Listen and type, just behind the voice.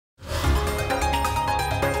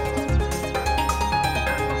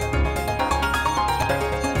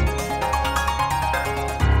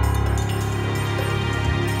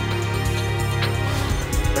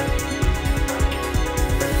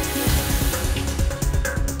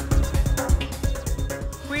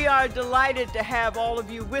are delighted to have all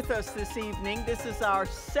of you with us this evening. This is our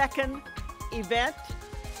second event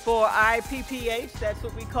for IPPH. That's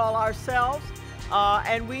what we call ourselves.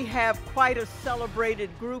 And we have quite a celebrated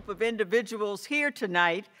group of individuals here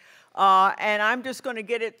tonight. And I'm just going to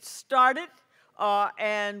get it started.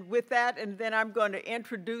 And with that, and then I'm going to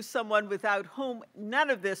introduce someone without whom none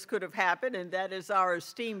of this could have happened, and that is our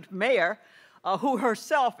esteemed mayor, who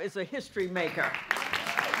herself is a history maker.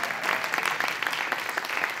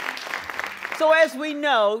 So as we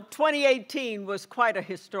know, 2018 was quite a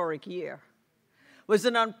historic year. It was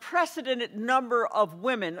an unprecedented number of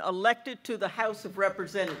women elected to the House of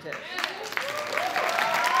Representatives.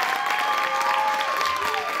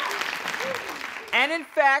 And in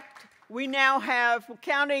fact, we now have,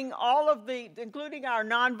 counting all of the, including our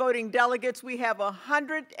non-voting delegates, we have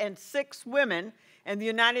 106 women in the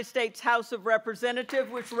United States House of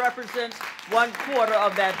Representatives, which represents 1/4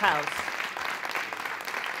 of that House.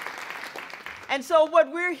 And so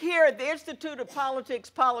what we're here at the Institute of Politics,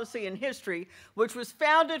 Policy, and History, which was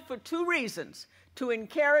founded for two reasons: to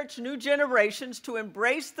encourage new generations to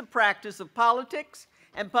embrace the practice of politics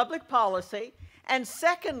and public policy, and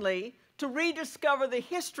secondly, to rediscover the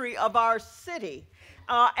history of our city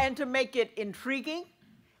and to make it intriguing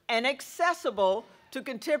and accessible to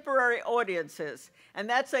contemporary audiences. And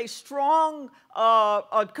that's a strong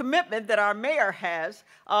commitment that our mayor has,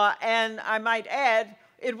 and I might add,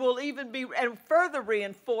 it will even be further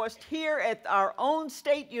reinforced here at our own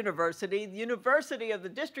state university, the University of the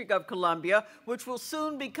District of Columbia, which will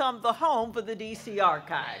soon become the home for the DC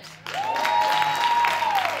Archives.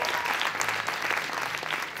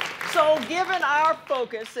 So given our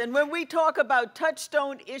focus, and when we talk about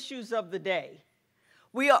touchstone issues of the day,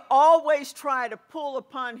 we always try to pull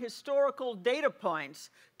upon historical data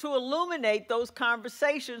points to illuminate those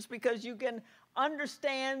conversations, because you can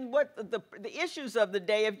understand what the issues of the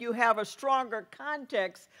day if you have a stronger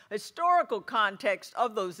context, historical context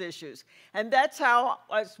of those issues. And that's how,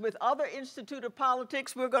 as with other Institute of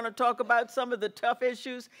Politics, we're going to talk about some of the tough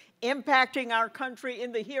issues impacting our country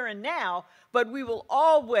in the here and now, but we will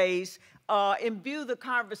always imbue the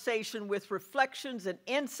conversation with reflections and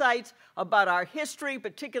insights about our history,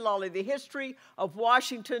 particularly the history of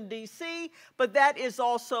Washington, D.C., but that is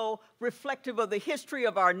also reflective of the history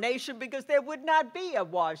of our nation, because there would not be a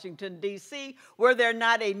Washington, D.C. were there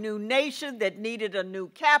not a new nation that needed a new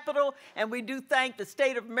capital, and we do thank the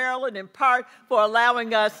state of Maryland in part for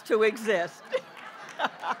allowing us to exist.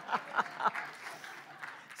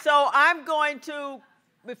 So I'm going to,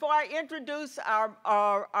 before I introduce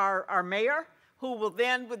our mayor, who will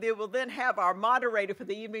then have our moderator for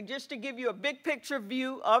the evening, just to give you a big picture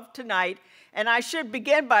view of tonight. And I should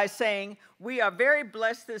begin by saying we are very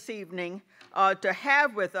blessed this evening to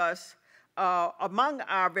have with us, among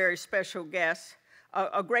our very special guests,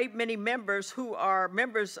 a great many members who are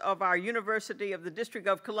members of our University of the District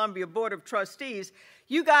of Columbia Board of Trustees.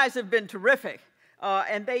 You guys have been terrific,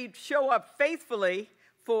 and they show up faithfully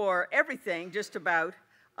for everything, just about.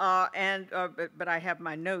 But I have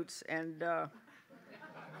my notes, and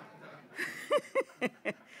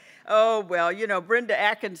oh, well, you know, Brenda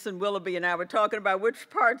Atkinson Willoughby and I were talking about which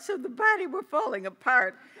parts of the body were falling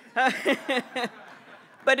apart.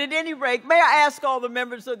 But at any rate, may I ask all the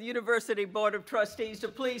members of the University Board of Trustees to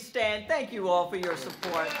please stand. Thank you all for your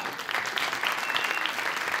support.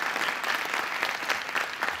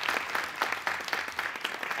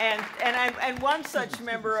 And one such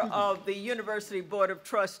member of the University Board of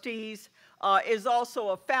Trustees is also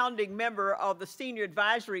a founding member of the Senior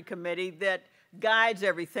Advisory Committee that guides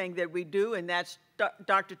everything that we do, and that's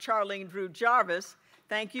Dr. Charlene Drew Jarvis.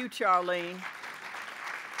 Thank you, Charlene.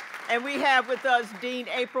 And we have with us Dean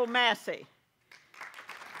April Massey.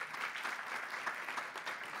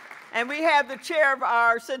 And we have the chair of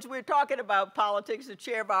our, since we're talking about politics, the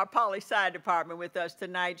chair of our poli-sci department with us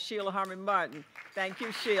tonight, Sheila Harmon Martin. Thank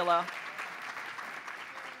you, Sheila.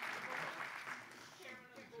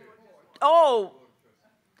 Oh,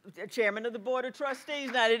 the chairman of the Board of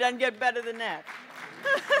Trustees. Now, it doesn't get better than that.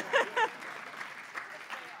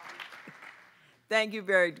 Thank you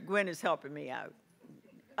Gwen is helping me out.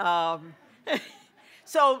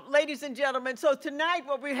 So, ladies and gentlemen, so tonight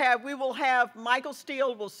what we will have Michael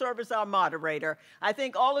Steele will serve as our moderator. I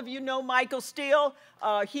think all of you know Michael Steele.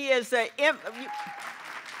 He is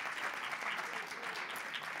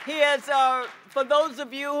for those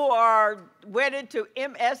of you who are wedded to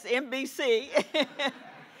MSNBC,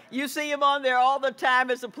 you see him on there all the time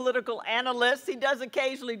as a political analyst. He does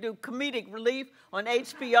occasionally do comedic relief on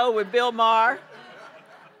HBO with Bill Maher.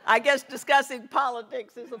 I guess discussing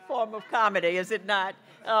politics is a form of comedy, is it not?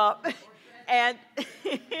 And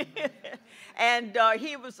And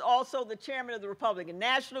he was also the chairman of the Republican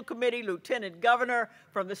National Committee, lieutenant governor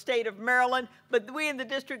from the state of Maryland. But we in the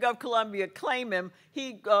District of Columbia claim him.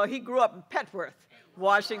 He grew up in Petworth,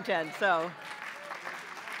 Washington. So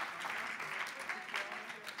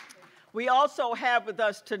we also have with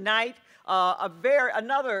us tonight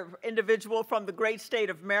another individual from the great state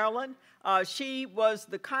of Maryland. She was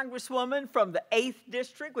the congresswoman from the 8th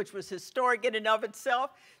District, which was historic in and of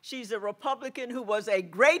itself. She's a Republican who was a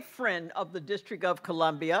great friend of the District of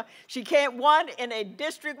Columbia. She won in a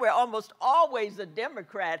district where almost always a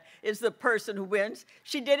Democrat is the person who wins.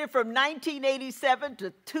 She did it from 1987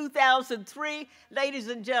 to 2003. Ladies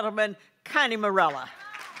and gentlemen, Connie Morella.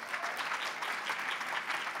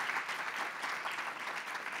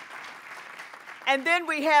 And then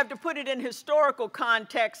we have, to put it in historical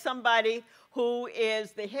context, somebody who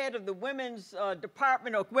is the head of the Women's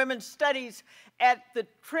Department of Women's Studies at the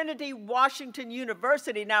Trinity Washington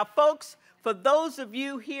University. Now, folks, for those of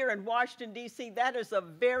you here in Washington, D.C., that is a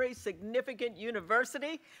very significant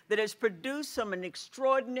university that has produced some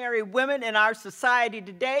extraordinary women in our society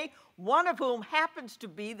today, one of whom happens to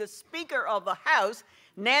be the Speaker of the House,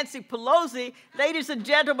 Nancy Pelosi. Ladies and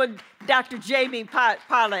gentlemen, Dr. Jamie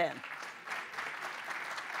Parlan.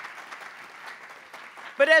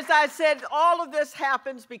 But as I said, all of this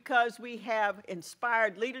happens because we have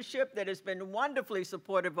inspired leadership that has been wonderfully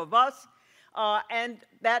supportive of us, and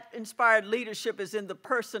that inspired leadership is in the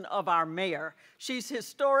person of our mayor. She's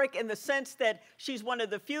historic in the sense that she's one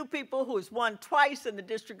of the few people who has won twice in the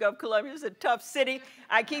District of Columbia. It's a tough city.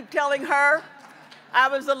 I keep telling her I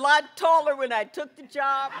was a lot taller when I took the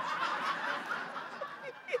job.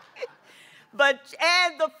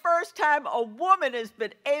 And the first time a woman has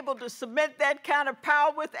been able to cement that kind of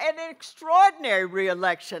power with an extraordinary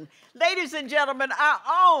re-election. Ladies and gentlemen, our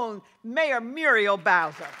own Mayor Muriel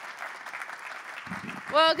Bowser.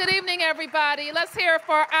 Well, good evening, everybody. Let's hear it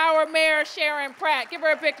for our Mayor, Sharon Pratt. Give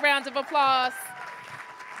her a big round of applause.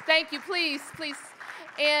 Thank you, please, please.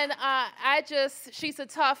 And she's a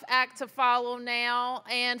tough act to follow now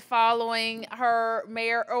and following her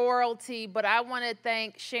mayoralty, but I want to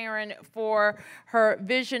thank Sharon for her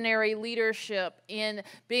visionary leadership in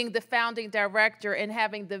being the founding director and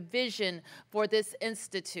having the vision for this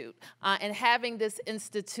institute and having this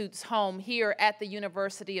institute's home here at the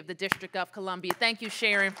University of the District of Columbia. Thank you,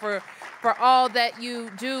 Sharon, for all that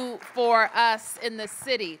you do for us in the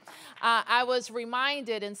city. I was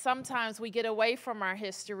reminded, and sometimes we get away from our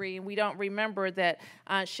history and we don't remember that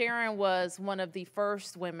Sharon was one of the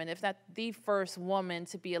first women, if not the first woman,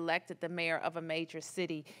 to be elected the mayor of a major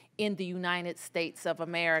city in the United States of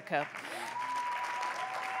America.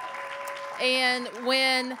 And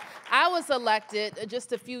when I was elected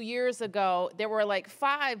just a few years ago, there were like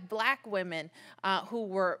 5 black women who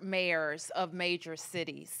were mayors of major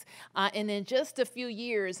cities. And in just a few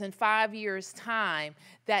years, in 5 years' time,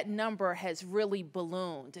 that number has really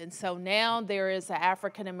ballooned. And so now there is an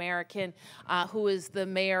African-American who is the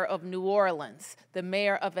mayor of New Orleans, the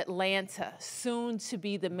mayor of Atlanta, soon to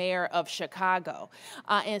be the mayor of Chicago.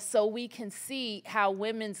 And so we can see how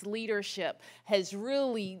women's leadership has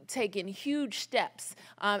really taken huge steps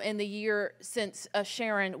in the year since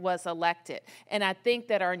Sharon was elected. And I think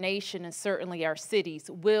that our nation and certainly our cities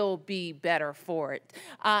will be better for it.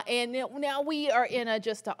 And now we are in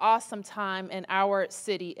just an awesome time in our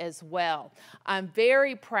city as well. I'm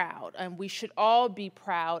very proud, and we should all be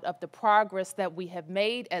proud of the progress that we have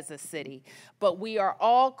made as a city, but we are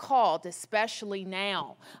all called, especially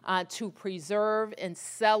now, to preserve and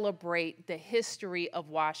celebrate the history of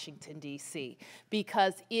Washington, D.C.,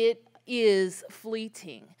 because it is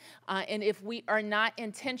fleeting. And if we are not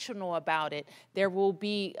intentional about it, there will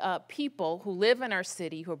be people who live in our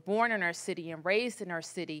city, who are born in our city and raised in our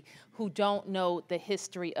city, who don't know the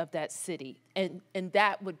history of that city. And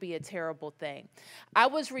that would be a terrible thing. I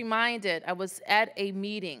was reminded, I was at a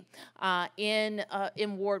meeting in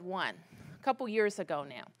Ward 1. A couple years ago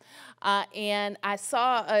now, and I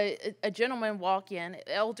saw a gentleman walk in,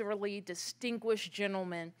 elderly, distinguished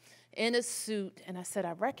gentleman in a suit, and I said,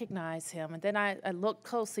 I recognize him. And then I looked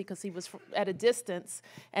closely because he was at a distance,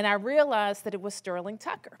 and I realized that it was Sterling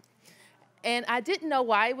Tucker. And I didn't know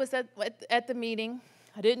why he was at the meeting.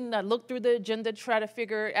 I looked through the agenda to try to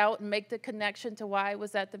figure it out and make the connection to why I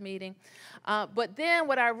was at the meeting. But then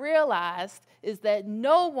what I realized is that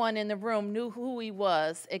no one in the room knew who he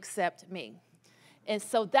was except me. And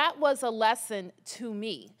so that was a lesson to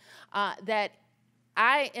me that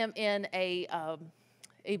I am in a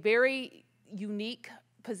very unique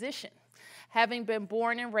position, having been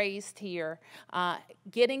born and raised here,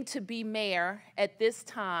 getting to be mayor at this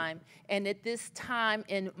time and at this time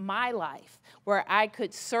in my life where I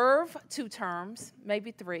could serve 2 terms,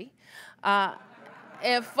 maybe 3,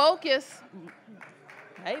 and focus,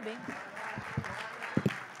 maybe,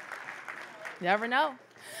 never know,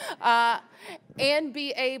 and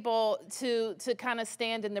be able to kind of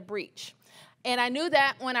stand in the breach. And I knew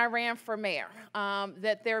that when I ran for mayor,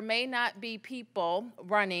 that there may not be people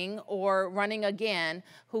running or running again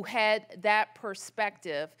who had that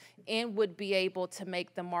perspective and would be able to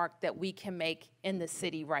make the mark that we can make in the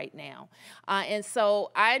city right now. And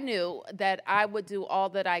so I knew that I would do all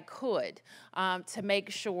that I could to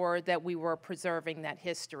make sure that we were preserving that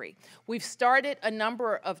history. We've started a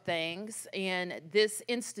number of things, and this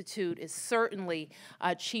institute is certainly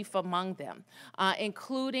chief among them,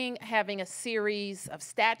 including having a series of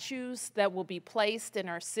statues that will be placed in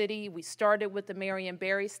our city. We started with the Marion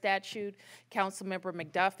Barry statue. Councilmember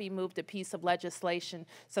McDuffie moved a piece of legislation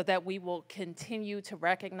so that we will continue to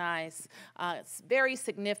recognize very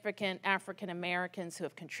significant African Americans who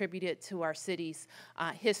have contributed to our city's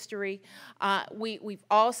history. We've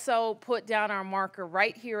also put down our marker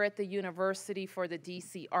right here at the university for the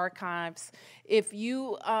DC archives. If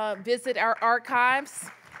you visit our archives,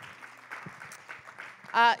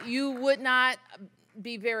 you would not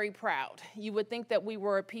be very proud. You would think that we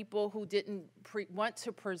were a people who didn't want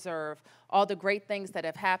to preserve all the great things that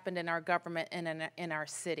have happened in our government and in our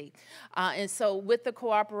city. And so with the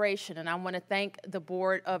cooperation, and I want to thank the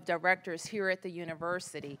board of directors here at the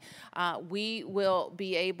university, we will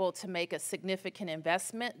be able to make a significant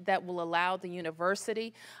investment that will allow the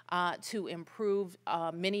university to improve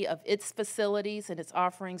many of its facilities and its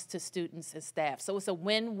offerings to students and staff. So it's a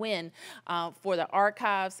win-win for the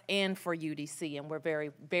archives and for UDC, and we're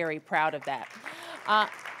very, very proud of that.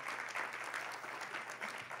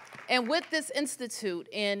 And with this institute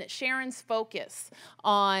and Sharon's focus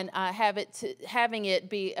on having it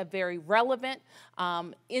be a very relevant,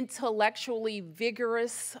 intellectually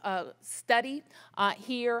vigorous study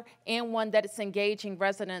here, and one that is engaging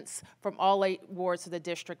residents from all 8 wards of the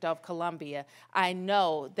District of Columbia, I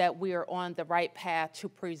know that we are on the right path to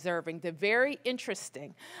preserving the very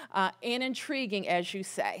interesting and intriguing, as you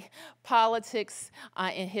say, politics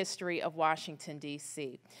and history of Washington,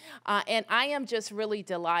 D.C. And I am just really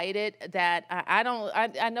delighted that I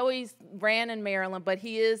know he's ran in Maryland, but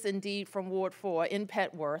he is indeed from Ward 4 in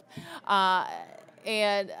Petworth.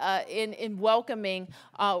 And in welcoming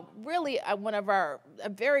really one of a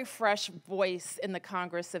very fresh voice in the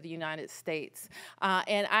Congress of the United States.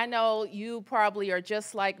 And I know you probably are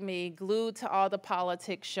just like me, glued to all the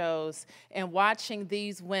politics shows and watching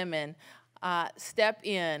these women step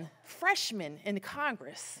in, freshmen in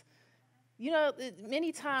Congress. You know,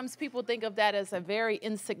 many times people think of that as a very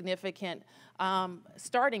insignificant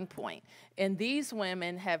starting point. And these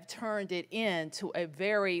women have turned it into a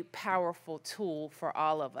very powerful tool for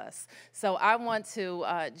all of us. So I want to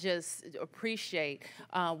just appreciate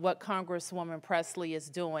what Congresswoman Presley is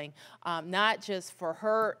doing, not just for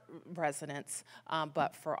her residents,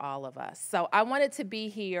 but for all of us. So I wanted to be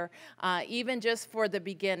here, even just for the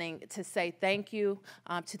beginning, to say thank you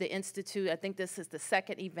to the Institute. I think this is the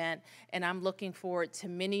 2nd event, and I'm looking forward to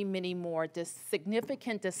many, many more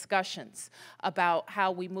significant discussions about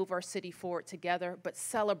how we move our city forward together, but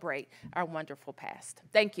celebrate our wonderful past.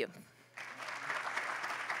 Thank you.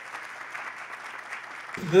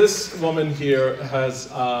 This woman here has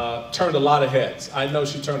turned a lot of heads. I know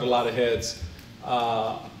she turned a lot of heads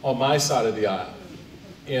on my side of the aisle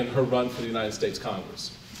in her run for the United States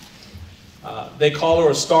Congress. They call her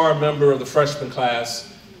a star member of the freshman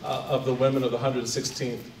class of the women of the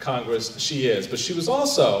 116th Congress. She is, but she was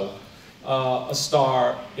also a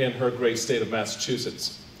star in her great state of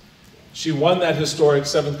Massachusetts. She won that historic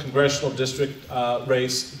 7th Congressional District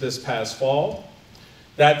race this past fall.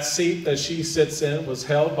 That seat that she sits in was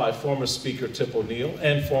held by former Speaker Tip O'Neill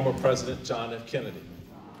and former President John F. Kennedy.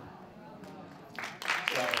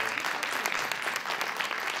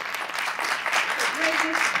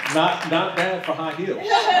 Not bad for high heels.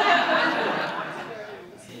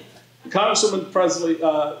 Congresswoman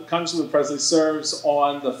Presley serves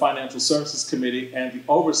on the Financial Services Committee and the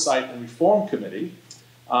Oversight and Reform Committee,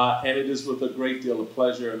 and it is with a great deal of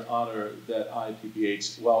pleasure and honor that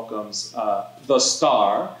IPPH welcomes the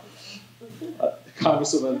star,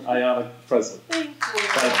 Congresswoman Ayanna Presley. Thank you.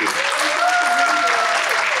 Thank you.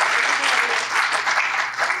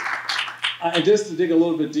 And just to dig a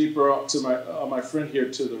little bit deeper to my friend here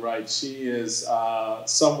to the right, she is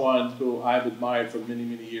someone who I've admired for many,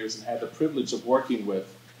 many years and had the privilege of working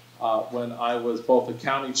with when I was both a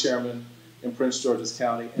county chairman in Prince George's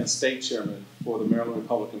County and state chairman for the Maryland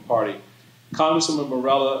Republican Party. Congresswoman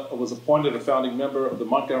Morella was appointed a founding member of the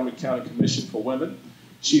Montgomery County Commission for Women.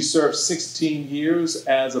 She served 16 years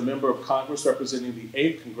as a member of Congress representing the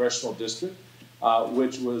 8th Congressional District,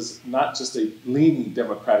 which was not just a leaning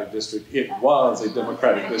Democratic district, it was a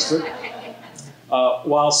Democratic district.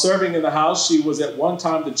 While serving in the House, she was at one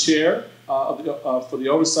time the chair for the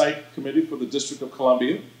Oversight Committee for the District of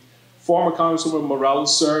Columbia. Former Congresswoman Morella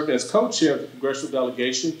served as co-chair of the congressional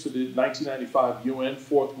delegation to the 1995 UN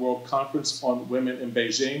Fourth World Conference on Women in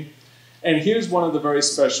Beijing. And here's one of the very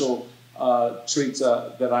special treats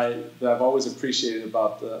that I've always appreciated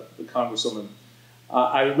about the Congresswoman.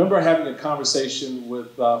 I remember having a conversation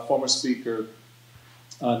with former Speaker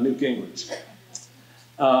Newt Gingrich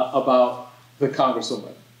about the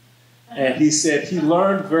Congresswoman. And he said he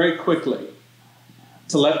learned very quickly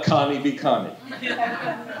to let Connie be Connie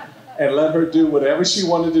and let her do whatever she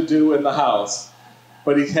wanted to do in the House.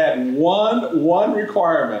 But he had one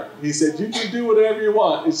requirement. He said, you can do whatever you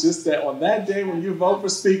want. It's just that on that day when you vote for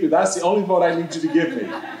Speaker, that's the only vote I need you to give me.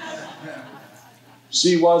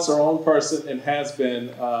 She was her own person and has been,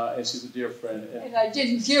 and she's a dear friend. And I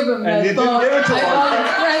didn't give him and that you didn't give it to her.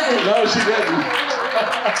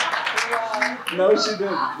 No, she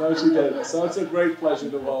didn't. No, she didn't. So it's a great pleasure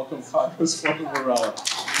to welcome Congresswoman Morella.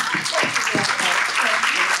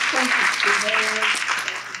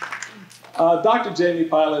 Dr. Jamie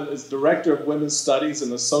Pilen is Director of Women's Studies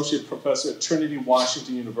and Associate Professor at Trinity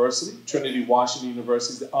Washington University. Trinity Washington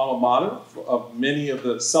University is the alma mater of many of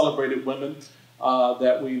the celebrated women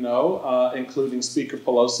that we know, including Speaker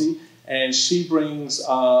Pelosi. And she brings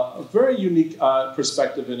a very unique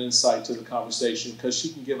perspective and insight to the conversation because she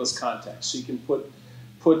can give us context. She can put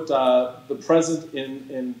the present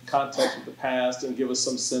in context with the past and give us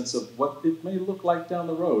some sense of what it may look like down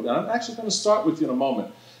the road. And I'm actually going to start with you in a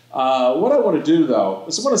moment. What I want to do, though,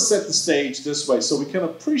 is I want to set the stage this way so we can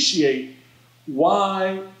appreciate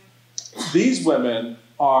why these women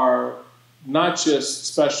are not just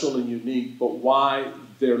special and unique, but why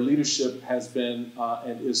their leadership has been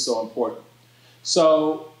and is so important.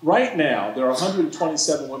 So right now, there are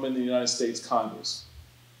 127 women in the United States Congress.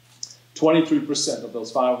 23% of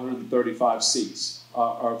those 535 seats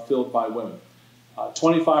are filled by women.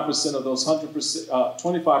 25% of those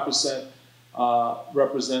 25%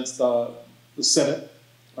 represents the Senate,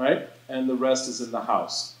 right? And the rest is in the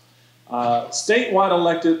House. Statewide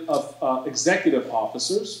elected executive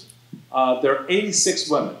officers, there are 86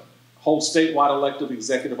 women hold statewide elected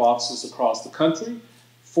executive offices across the country.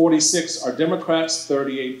 46 are Democrats,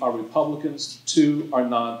 38 are Republicans, 2 are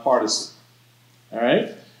nonpartisan. All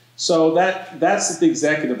right? So that's at the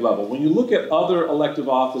executive level. When you look at other elective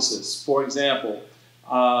offices, for example,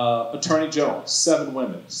 Attorney General, 7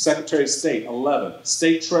 women. Secretary of State, 11.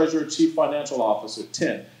 State Treasurer, Chief Financial Officer,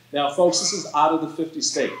 10. Now, folks, this is out of the 50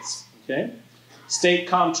 states, okay? State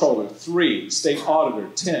Comptroller, 3. State Auditor,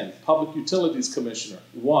 10. Public Utilities Commissioner,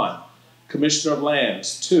 1. Commissioner of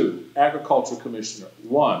Lands, 2. Agriculture Commissioner,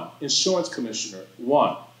 1. Insurance Commissioner,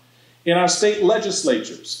 1. In our state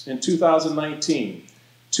legislatures in 2019,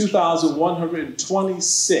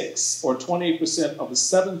 2,126, or 28% of the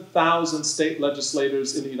 7,000 state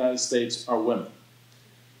legislators in the United States are women.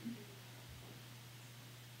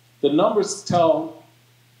 The numbers tell,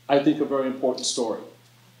 I think, a very important story.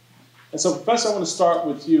 And so, Professor, I want to start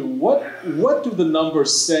with you. What do the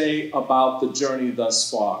numbers say about the journey thus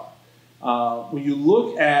far? When you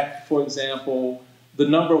look at, for example, the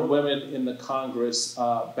number of women in the Congress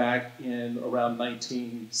back in around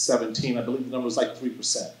 1917, I believe the number was like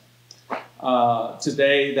 3%.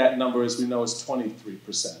 Today, that number, as we know, is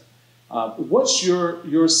 23%. What's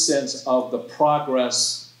your sense of the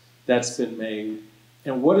progress that's been made,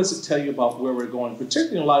 and what does it tell you about where we're going,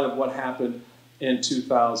 particularly in light of what happened in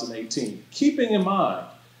 2018? Keeping in mind,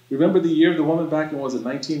 remember the year of the woman back in, was it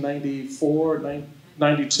 1994,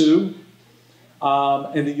 92?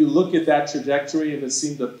 And then you look at that trajectory and it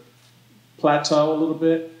seemed to plateau a little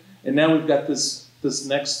bit. And now we've got this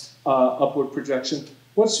next upward projection.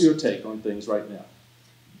 What's your take on things right now?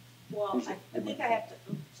 Well, I think I have to,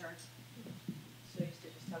 sorry. So used to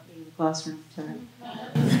just talking in the classroom, sorry.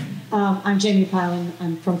 I'm Jamie Pilen.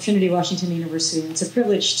 I'm from Trinity Washington University. It's a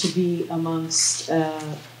privilege to be amongst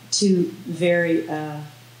 2 very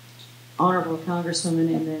honorable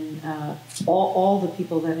congresswomen, and then all the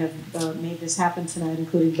people that have made this happen tonight,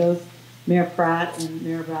 including both Mayor Pratt and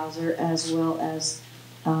Mayor Bowser, as well as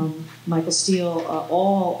Michael Steele,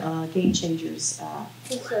 all game changers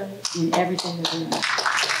in everything they're doing.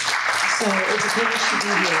 So it's a privilege to be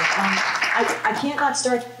here. I can't not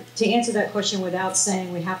start to answer that question without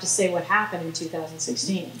saying we have to say what happened in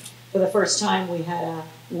 2016. for the first time, we had a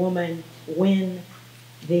woman win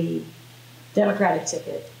the Democratic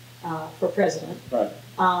ticket for president. Right.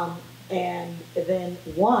 And then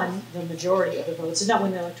won the majority of the votes. Did not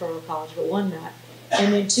win the Electoral College, but won that.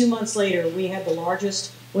 And then 2 months later, we had the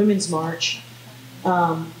largest women's march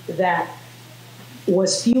that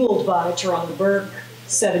was fueled by Tarana Burke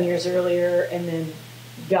 7 years earlier, and then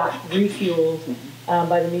got refueled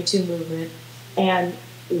by the Me Too movement. And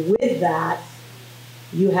with that,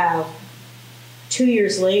 you have 2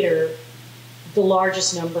 years later, the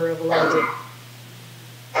largest number of elected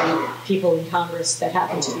people in Congress that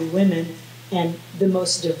happen to be women, and the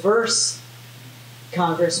most diverse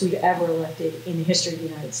Congress we've ever elected in the history of the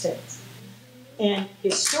United States. And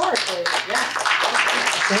historically,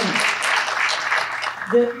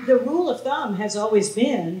 the rule of thumb has always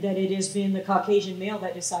been that it has been the Caucasian male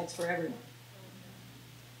that decides for everyone.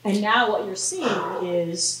 And now what you're seeing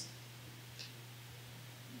is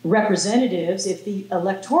representatives. If the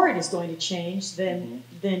electorate is going to change, then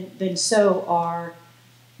so are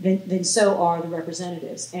the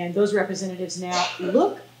representatives. And those representatives now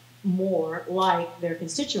look more like their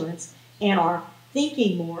constituents and are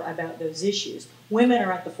thinking more about those issues. Women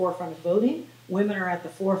are at the forefront of voting. Women are at the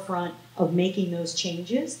forefront of making those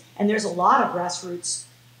changes. And there's a lot of grassroots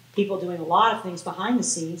people doing a lot of things behind the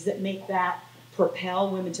scenes that make that propel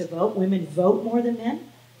women to vote. Women vote more than men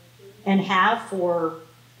and have for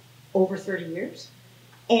over 30 years.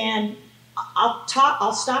 And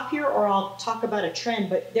I'll stop here, or I'll talk about a trend,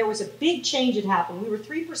 but there was a big change that happened. We were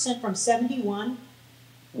 3% from 71.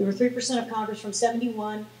 We were 3% of Congress from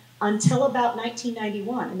 71 until about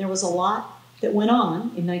 1991. And there was a lot that went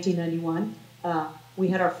on in 1991. We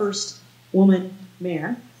had our first woman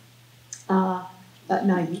mayor at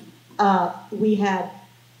 90. We had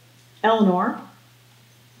Eleanor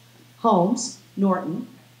Holmes Norton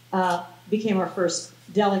became our first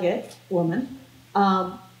delegate woman.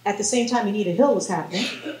 At the same time, Anita Hill was happening.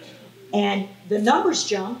 And the numbers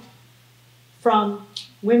jumped from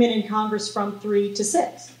women in Congress from 3 to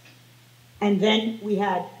 6. And then we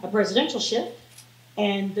had a presidential shift,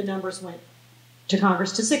 and the numbers went to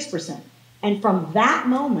Congress to 6%. And from that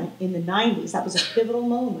moment in the 90s, that was a pivotal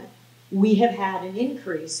moment, we have had an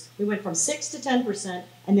increase. We went from 6 to 10%,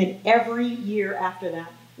 and then every year after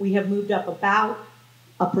that, we have moved up about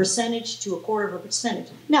a percentage to 1/4%.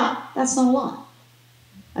 Now, that's not a lot.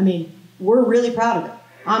 I mean, we're really proud of it.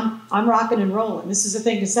 I'm rocking and rolling. This is a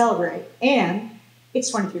thing to celebrate. And it's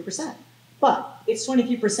 23%. But it's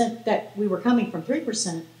 23% that we were coming from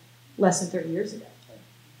 3% less than 30 years ago.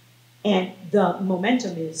 And the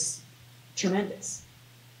momentum is tremendous.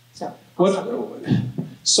 So,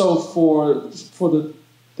 so for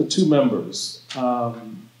the two members,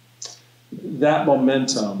 that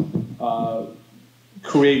momentum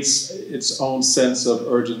creates its own sense of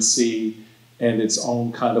urgency and its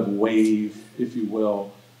own kind of wave, if you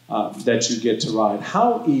will, that you get to ride.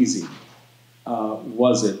 How easy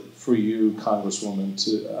was it for you, Congresswoman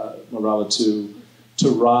Morella, to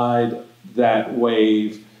ride that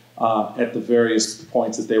wave at the various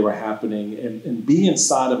points that they were happening, and be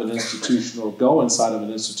inside of an institution, or go inside of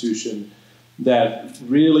an institution that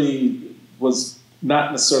really was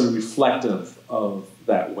not necessarily reflective of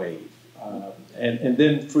that wave? And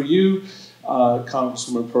then for you,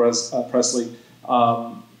 Congresswoman Presley,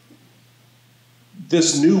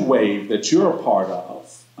 this new wave that you're a part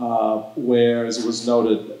of, where, as it was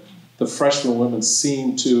noted, the freshman women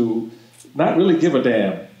seem to not really give a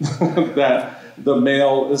damn that the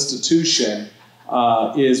male institution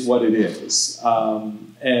is what it is,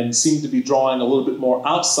 and seem to be drawing a little bit more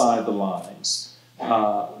outside the lines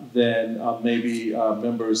than maybe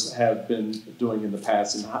members have been doing in the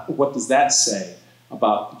past. And what does that say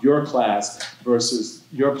about your class versus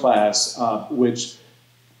your class, which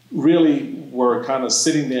really were kind of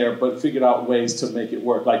sitting there but figured out ways to make it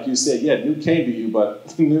work? Like you said, yeah, Newt came to you,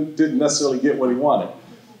 but Newt didn't necessarily get what he wanted.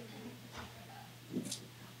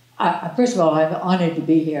 First of all, I'm honored to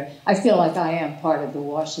be here. I feel like I am part of the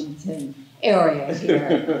Washington area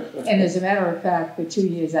here. And as a matter of fact, for 2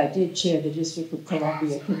 years I did chair the District of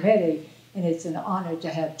Columbia Committee, and it's an honor to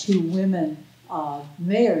have two women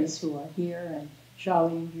mayors who are here, and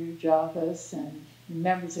Charlene Drew Jarvis, and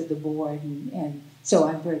members of the board, and so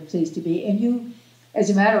I'm very pleased to be. And you,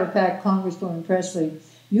 as a matter of fact, Congresswoman Presley,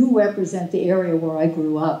 you represent the area where I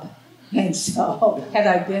grew up. And so, had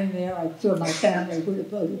I been there, I'm sure my family would have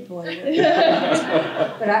voted for you.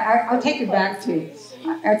 But I'll take it back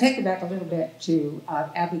a little bit to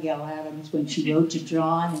Abigail Adams when she wrote to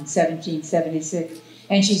John in 1776.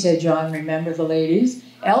 And she said, "John, remember the ladies,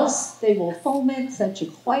 else they will foment such a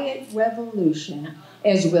quiet revolution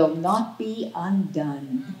as will not be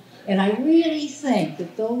undone. And I really think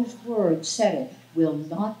that those words said it, will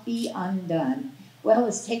not be undone. Well,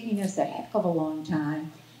 it's taking us a heck of a long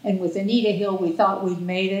time. And with Anita Hill, we thought we'd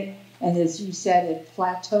made it. And as you said, it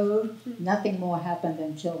plateaued. Nothing more happened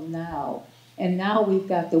until now. And now we've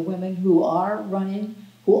got the women who are running,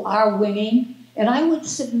 who are winning. And I would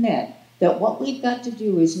submit that what we've got to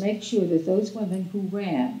do is make sure that those women who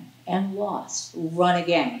ran and lost run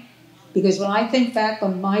again. Because when I think back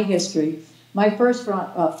on my history, my first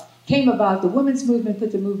run up came about, the women's movement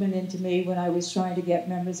put the movement into me when I was trying to get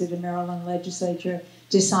members of the Maryland legislature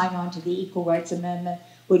to sign on to the Equal Rights Amendment,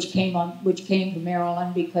 which came to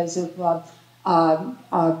Maryland because of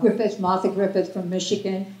Martha Griffith from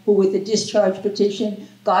Michigan, who with the discharge petition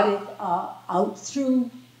got it out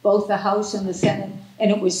through both the House and the Senate,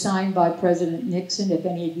 and it was signed by President Nixon, if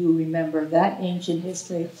any of you remember that ancient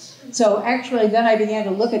history. So actually then I began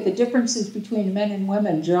to look at the differences between men and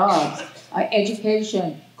women, jobs,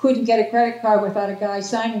 education, couldn't get a credit card without a guy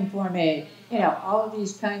signing for me, all of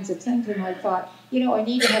these kinds of things. And I thought, I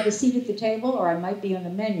need to have a seat at the table or I might be on the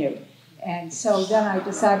menu. And so then I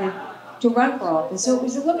decided to run for office. So it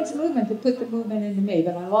was the women's movement that put the movement into me.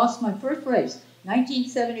 But I lost my first race,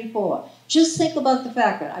 1974. Just think about the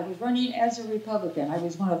fact that I was running as a Republican. I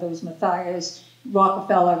was one of those Matthias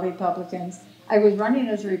Rockefeller Republicans. I was running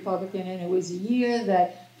as a Republican, and it was a year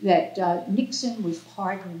that Nixon was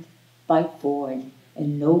pardoned by Ford.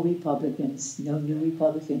 And no new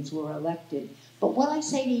Republicans were elected. But what I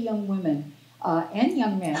say to young women, and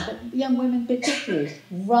young men, but young women particularly,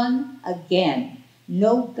 run again.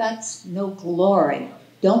 No guts, no glory.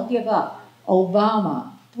 Don't give up.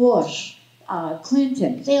 Obama, Bush,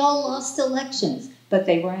 Clinton, they all lost elections, but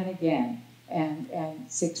they ran again and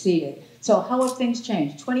succeeded. So how have things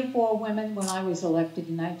changed? 24 women when I was elected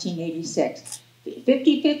in 1986.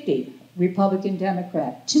 50-50. Republican,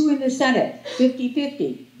 Democrat. 2 in the Senate,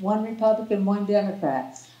 50-50. 1 Republican, 1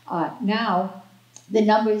 Democrat. Now, the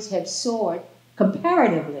numbers have soared,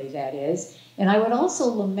 comparatively, that is. And I would also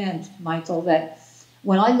lament, Michael, that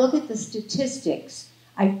when I look at the statistics,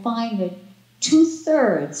 I find that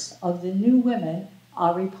 2/3 of the new women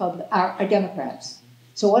are Democrats.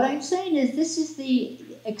 So what I'm saying is this is the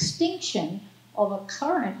extinction of a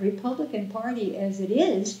current Republican Party as it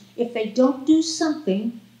is if they don't do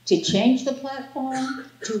something to change the platform,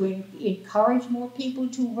 to encourage more people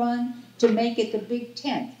to run, to make it the big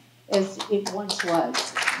tent as it once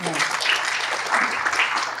was. Yeah.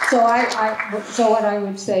 So what I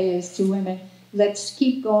would say is to women, let's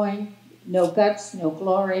keep going. No guts, no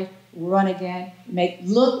glory. Run again.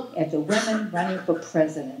 Look at the women running for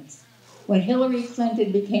president. When Hillary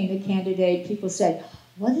Clinton became the candidate, people said,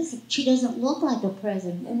 she doesn't look like a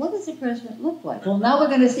president. Well, what does a president look like? Well, now we're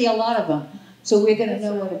going to see a lot of them. So we're going to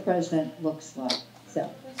know what a president looks like.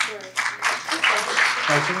 So.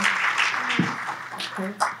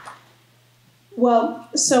 Okay. Well,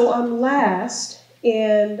 so I'm last,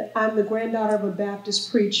 and I'm the granddaughter of a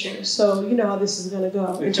Baptist preacher. So you know how this is going to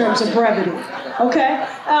go in terms of brevity. Okay?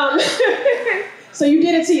 So you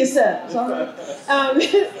did it to yourselves. All right.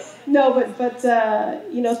 No, but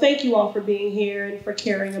thank you all for being here and for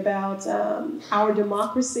caring about our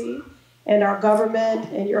democracy and our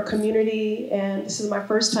government and your community. And this is my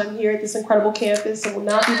first time here at this incredible campus. It will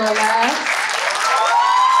not be my last.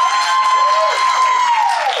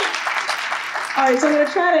 All right, so I'm going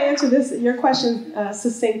to try to answer your question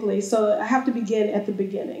succinctly. So I have to begin at the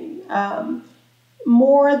beginning.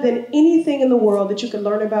 More than anything in the world that you can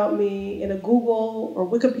learn about me in a Google or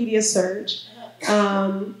Wikipedia search,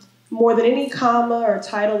 more than any comma or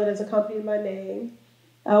title that has accompanied my name,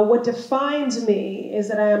 what defines me is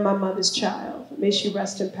that I am my mother's child. May she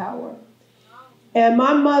rest in power. And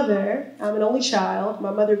my mother, I'm an only child.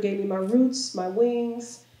 My mother gave me my roots, my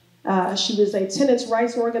wings. She was a tenants'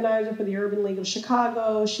 rights organizer for the Urban League of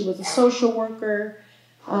Chicago. She was a social worker.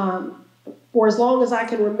 For as long as I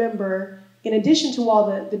can remember, in addition to all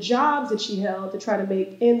the jobs that she held to try to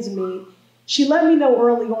make ends meet, she let me know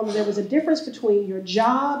early on that there was a difference between your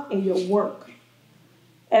job and your work.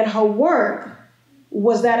 And her work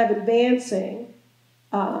was that of advancing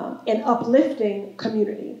and uplifting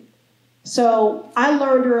community. So I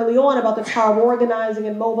learned early on about the power of organizing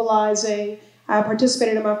and mobilizing. I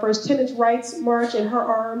participated in my first tenants' rights march in her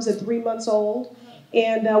arms at 3 months old,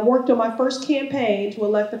 and worked on my first campaign to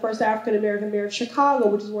elect the first African-American mayor of Chicago,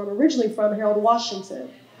 which is where I'm originally from, Harold Washington.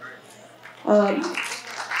 And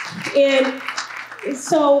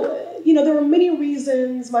so, there were many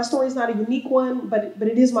reasons. My story is not a unique one, but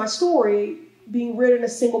it is my story, being reared in a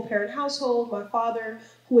single-parent household. My father,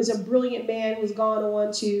 who is a brilliant man, who's gone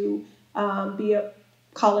on to be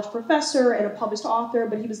college professor and a published author,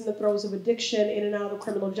 but he was in the throes of addiction, in and out of the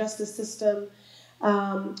criminal justice system.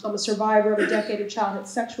 I'm a survivor of a decade of childhood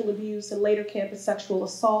sexual abuse and later campus sexual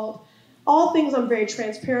assault. All things I'm very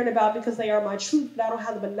transparent about because they are my truth, but I don't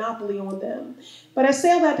have the monopoly on them. But I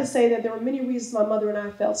say all that to say that there were many reasons my mother and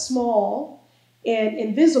I felt small and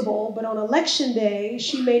invisible, but on election day,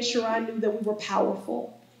 she made sure I knew that we were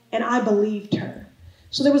powerful, and I believed her.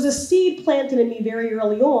 So there was a seed planted in me very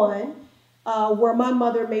early on where my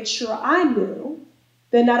mother made sure I knew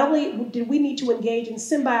that not only did we need to engage in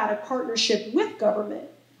symbiotic partnership with government,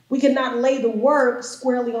 we could not lay the work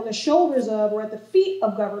squarely on the shoulders of or at the feet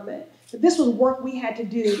of government. But this was work we had to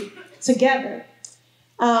do together.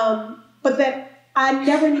 But that I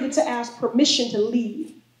never needed to ask permission to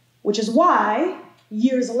lead, which is why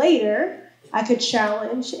years later, I could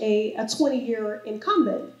challenge a 20-year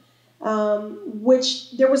incumbent, which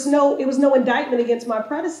it was no indictment against my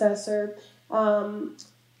predecessor. I'm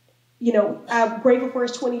grateful for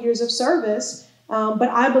his 20 years of service, but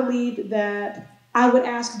I believed that I would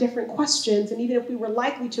ask different questions, and even if we were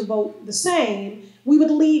likely to vote the same, we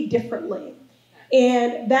would lead differently.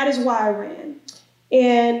 And that is why I ran.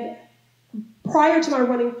 And prior to my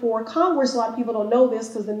running for Congress, a lot of people don't know this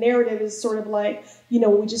because the narrative is sort of like,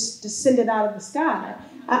 we just descended out of the sky.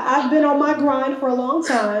 I've been on my grind for a long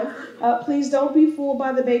time. Please don't be fooled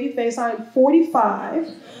by the baby face. I'm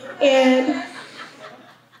 45. And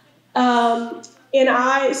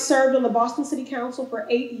I served on the Boston City Council for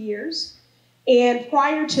 8 years. And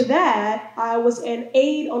prior to that, I was an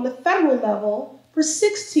aide on the federal level for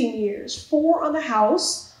 16 years, 4 on the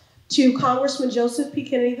House to Congressman Joseph P.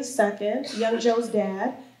 Kennedy II, Young Joe's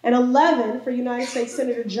dad, and 11 for United States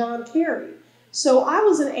Senator John Kerry. So I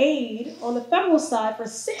was an aide on the federal side for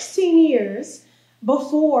 16 years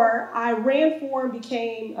before I ran for and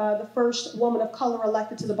became the first woman of color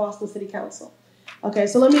elected to the Boston City Council. Okay,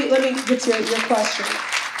 so let me get to your question.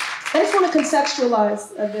 I just want to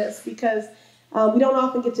contextualize this because we don't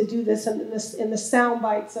often get to do this in the sound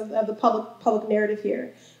bites of the public narrative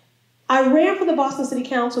here. I ran for the Boston City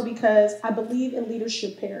Council because I believe in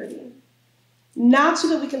leadership parity. Not so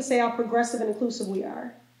that we can say how progressive and inclusive we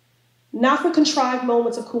are. Not for contrived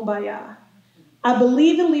moments of kumbaya. I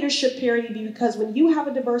believe in leadership parity because when you have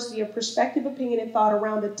a diversity of perspective, opinion, and thought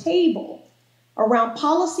around a table, around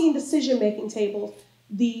policy and decision-making tables,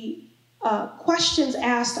 the questions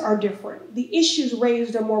asked are different. The issues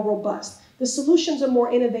raised are more robust. The solutions are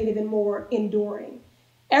more innovative and more enduring.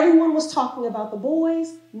 Everyone was talking about the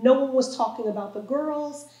boys. No one was talking about the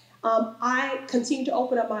girls. I continued to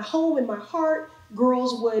open up my home and my heart.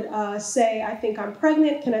 Girls would say, I think I'm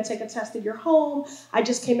pregnant. Can I take a test at your home? I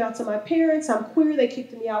just came out to my parents. I'm queer. They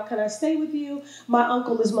kicked me out. Can I stay with you? My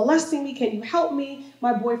uncle is molesting me. Can you help me?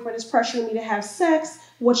 My boyfriend is pressuring me to have sex.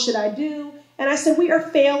 What should I do? And I said, we are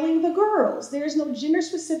failing the girls. There is no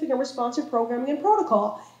gender-specific and responsive programming and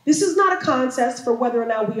protocol. This is not a contest for whether or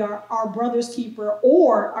not we are our brother's keeper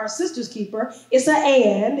or our sister's keeper. It's an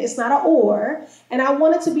and, it's not an or. And I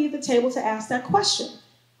wanted to be at the table to ask that question.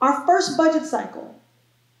 Our first budget cycle,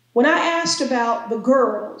 when I asked about the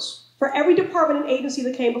girls, for every department and agency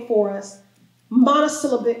that came before us,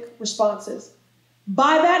 monosyllabic responses.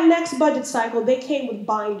 By that next budget cycle, they came with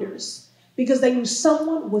binders because they knew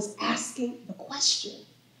someone was asking the question.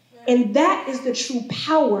 And that is the true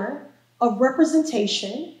power of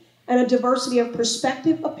representation and a diversity of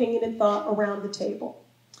perspective, opinion, and thought around the table.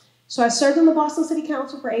 So I served on the Boston City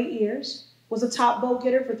Council for 8 years, was a top vote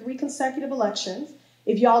getter for 3 consecutive elections.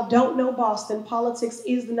 If y'all don't know Boston, politics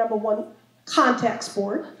is the #1 contact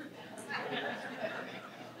sport.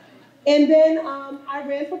 And then I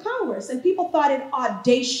ran for Congress, and people thought it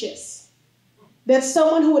audacious that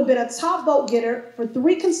someone who had been a top vote getter for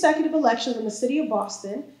 3 consecutive elections in the city of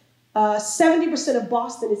Boston, 70% of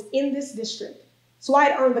Boston is in this district. So I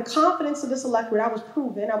had earned the confidence of this electorate. I was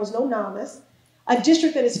proven, I was no novice. A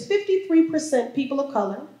district that is 53% people of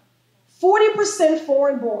color, 40%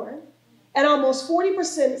 foreign born, and almost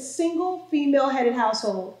 40% single female-headed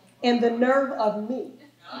household, and the nerve of me.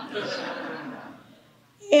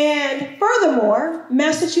 And furthermore,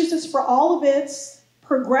 Massachusetts, for all of its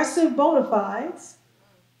progressive bona fides,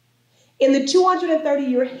 in the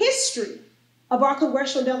 230-year history of our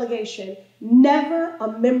congressional delegation, never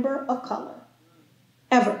a member of color,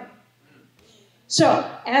 ever. So,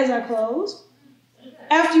 as I close,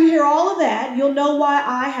 after you hear all of that, you'll know why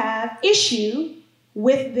I have issue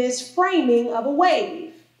with this framing of a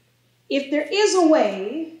wave. If there is a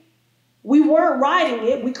wave, we weren't riding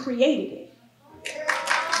it, we created it.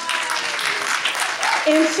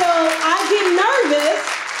 And so I get nervous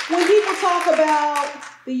when people talk about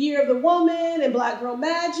the year of the woman and Black Girl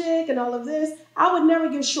Magic and all of this. I would never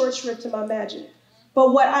give short shrift to my magic.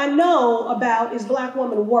 But what I know about is Black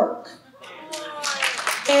woman work.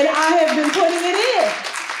 And I have been putting it in.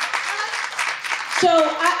 So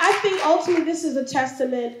I think ultimately this is a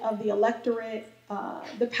testament of the electorate,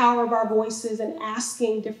 the power of our voices and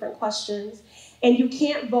asking different questions. And you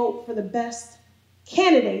can't vote for the best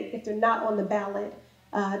candidate if they're not on the ballot,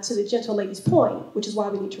 to the gentle lady's point, which is why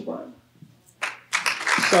we need to run.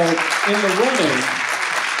 So in the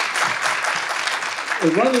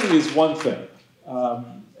running is one thing.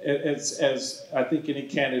 As I think any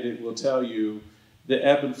candidate will tell you, the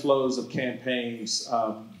ebb and flows of campaigns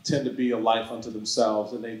tend to be a life unto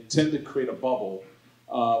themselves, and they tend to create a bubble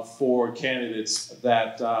for candidates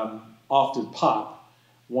that often pop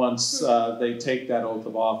once they take that oath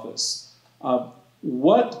of office.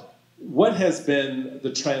 What has been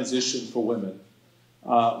the transition for women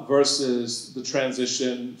versus the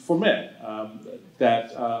transition for men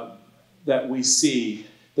that we see,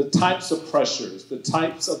 the types of pressures, the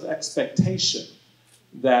types of expectation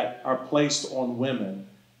that are placed on women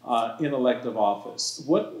in elective office?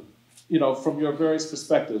 What, from your various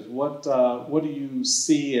perspectives, what do you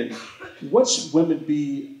see, and what should women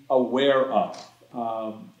be aware of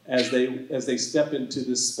as they step into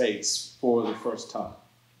this space for the first time?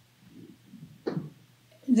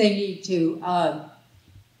 They need to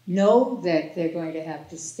know that they're going to have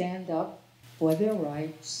to stand up for their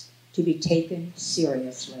rights to be taken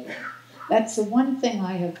seriously. That's the one thing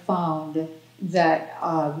I have found that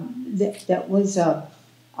that was a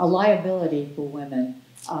liability for women.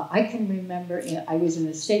 I can remember I was in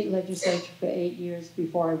the state legislature for 8 years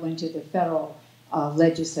before I went to the federal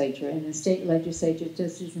legislature. In the state legislature,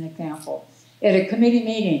 just as an example, at a committee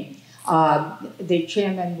meeting, the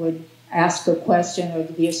chairman would ask a question or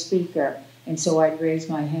be a speaker, and so I'd raise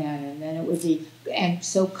my hand, and then it would be, and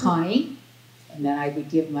so Connie, and then I would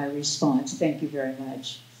give my response. Thank you very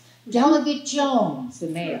much. Delegate Jones, the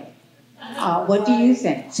mayor. What do you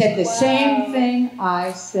think? Said the same thing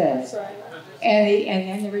I said. That's right. And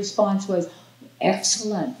then the response was,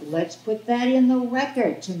 excellent, let's put that in the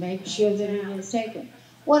record to make sure that it is taken.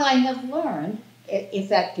 What I have learned, if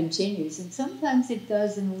that continues, and sometimes it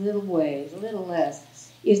does in little ways, a little less,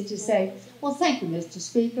 is to say, well, thank you, Mr.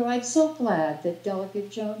 Speaker. I'm so glad that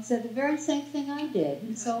Delegate Jones said the very same thing I did.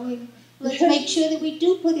 And so let's make sure that we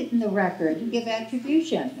do put it in the record and give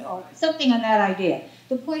attribution or something on that idea.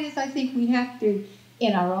 The point is, I think we have to,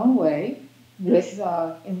 in our own way,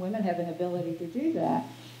 and women have an ability to do that,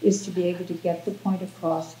 is to be able to get the point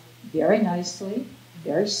across very nicely,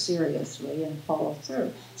 very seriously, and follow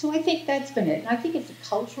through. So I think that's been it. And I think it's a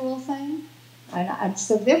cultural thing. And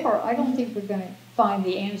so therefore, I don't think we're going to find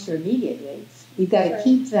the answer immediately. We've got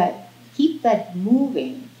to keep that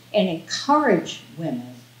moving and encourage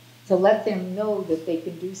women to let them know that they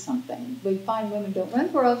can do something. We find women don't run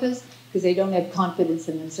for office because they don't have confidence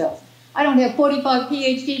in themselves. I don't have 45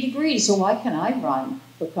 PhD degrees, so why can I run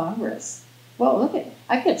for Congress? Well, look at it.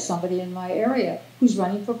 I've got somebody in my area who's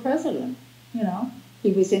running for president.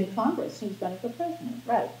 He was in Congress. He's running for president,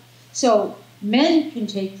 right? So men can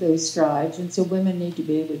take those strides, and so women need to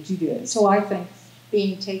be able to do it. So I think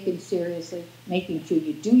being taken seriously, making sure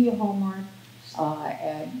you do your homework,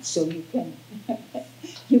 and so you can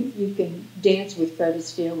you can dance with Fred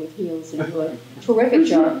Astaire with heels and do a terrific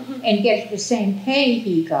job and get the same pay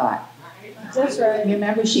he got. That's right.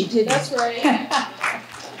 Remember, she did. That's right. Yeah.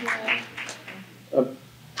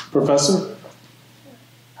 Professor?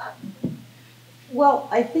 Well,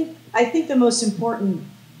 I think the most important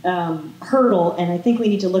hurdle, and I think we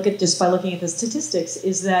need to look at this by looking at the statistics,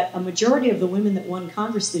 is that a majority of the women that won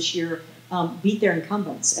Congress this year beat their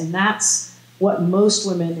incumbents, and that's what most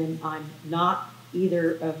women, and I'm not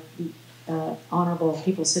either of the honorable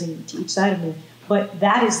people sitting to each side of me, but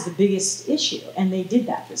that is the biggest issue, and they did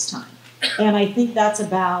that this time. And I think that's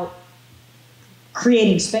about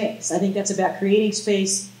creating space. I think that's about creating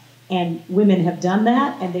space, and women have done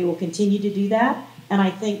that, and they will continue to do that. And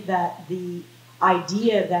I think that the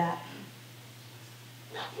idea that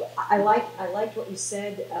I liked what you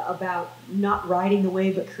said about not riding the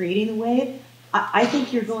wave but creating the wave. I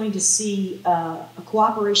think you're going to see a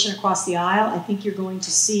cooperation across the aisle. I think you're going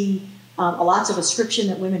to see lots of ascription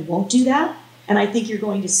that women won't do that. And I think you're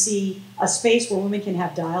going to see a space where women can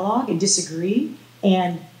have dialogue and disagree,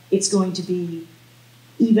 and it's going to be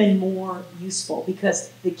even more useful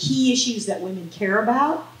because the key issues that women care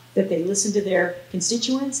about, that they listen to their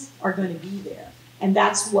constituents, are going to be there. And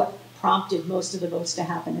that's what prompted most of the votes to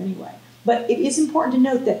happen anyway. But it is important to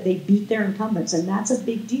note that they beat their incumbents, and that's a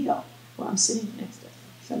big deal. Well, I'm sitting next to them.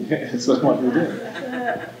 So. That's what I want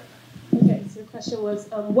to do. Okay, so question. question was,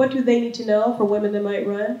 what do they need to know for women that might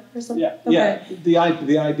run or something? Yeah, okay. yeah.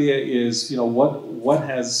 The idea is, what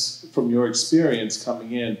has, from your experience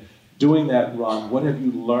coming in, doing that run, what have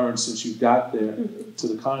you learned since you got there to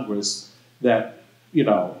the Congress that,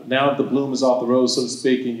 now the bloom is off the rose, so to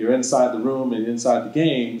speak, and you're inside the room and inside the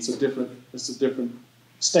game, it's a different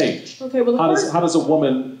stage. Okay, well, how does a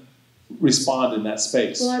woman respond in that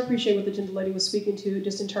space? Well, I appreciate what the gentlelady was speaking to,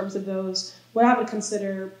 just in terms of those, what I would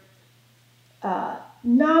consider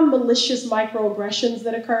non-malicious microaggressions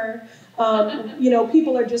that occur.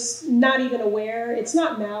 People are just not even aware. It's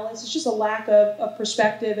not malice, it's just a lack of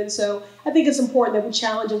perspective. And so I think it's important that we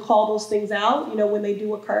challenge and call those things out, when they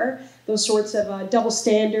do occur, those sorts of double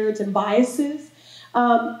standards and biases.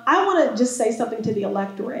 I want to just say something to the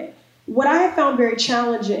electorate. What I have found very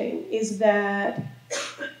challenging is that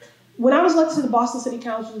when I was elected to the Boston City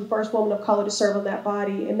Council, the first woman of color to serve on that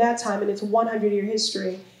body in that time in its 100-year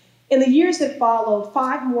history, in the years that followed,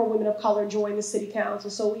 5 more women of color joined the city council.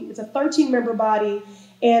 So it's a 13-member body,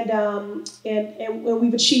 and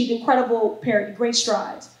we've achieved incredible parity, great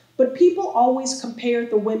strides. But people always compared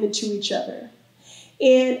the women to each other.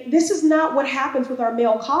 And this is not what happens with our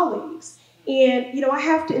male colleagues. And,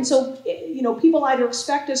 people either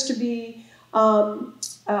expect us to be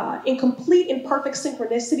in complete and perfect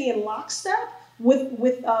synchronicity and lockstep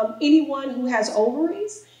with anyone who has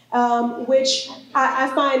ovaries, which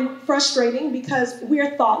I find frustrating because we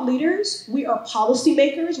are thought leaders, we are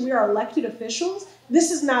policymakers, we are elected officials.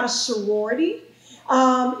 This is not a sorority.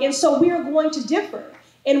 And so we are going to differ.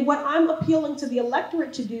 And what I'm appealing to the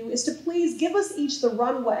electorate to do is to please give us each the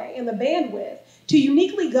runway and the bandwidth to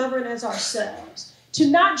uniquely govern as ourselves, to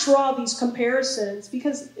not draw these comparisons,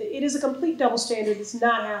 because it is a complete double standard that's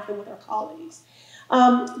not happening with our colleagues.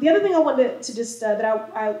 The other thing I wanted to just, that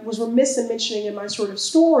I was remiss in mentioning in my sort of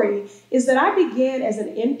story, is that I began as an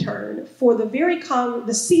intern for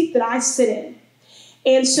the seat that I sit in.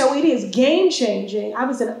 And so it is game-changing. I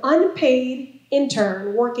was an unpaid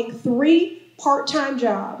intern working 3 part-time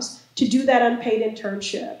jobs to do that unpaid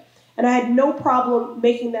internship. And I had no problem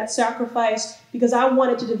making that sacrifice because I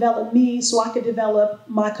wanted to develop me so I could develop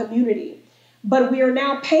my community. But we are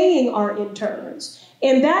now paying our interns.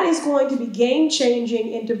 And that is going to be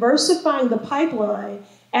game-changing in diversifying the pipeline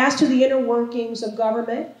as to the inner workings of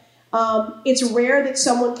government. It's rare that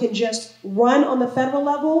someone can just run on the federal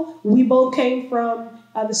level. We both came from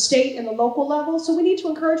the state and the local level. So we need to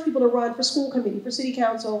encourage people to run for school committee, for city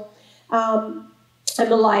council, and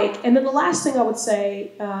the like. And then the last thing I would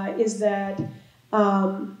say is that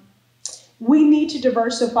we need to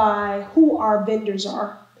diversify who our vendors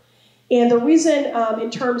are. And the reason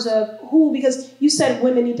in terms of who, because you said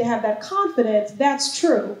women need to have that confidence, that's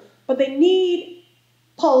true. But they need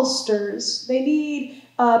pollsters. They need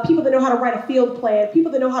people that know how to write a field plan,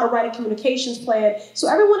 people that know how to write a communications plan. So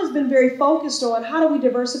everyone has been very focused on how do we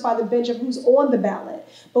diversify the bench of who's on the ballot.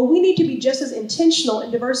 But we need to be just as intentional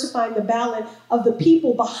in diversifying the ballot of the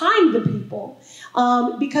people behind the people.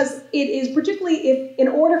 Because it is particularly if, in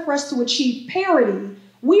order for us to achieve parity,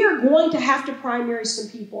 we are going to have to primary some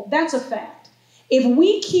people. That's a fact. If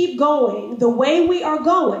we keep going the way we are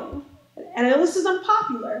going, and I know this is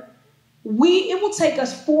unpopular, it will take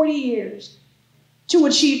us 40 years to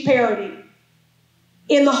achieve parity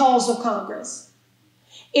in the halls of Congress.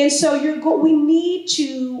 And so we need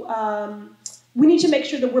to make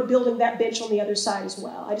sure that we're building that bench on the other side as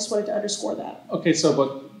well. I just wanted to underscore that. Okay,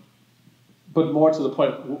 so but more to the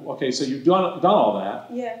point, okay, so you've done all that.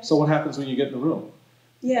 Yeah. So what happens when you get in the room?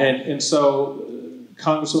 Yeah. And so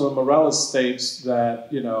Congresswoman Morales states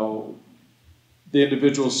that, the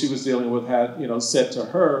individuals she was dealing with had, said to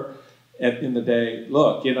her in the day,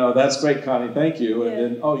 look, that's great, Connie, thank you. And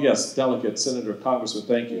then, oh yes, delegate, senator, congressman,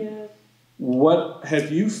 thank you. Yeah. What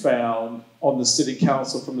have you found on the city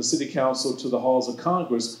council, from the city council to the halls of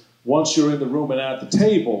Congress, once you're in the room and at the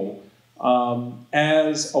table,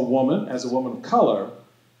 as a woman of color,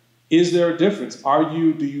 is there a difference?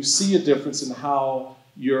 Do you see a difference in how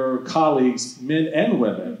your colleagues, men and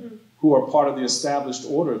women, who are part of the established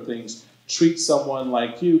order of things, treat someone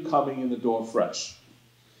like you coming in the door fresh?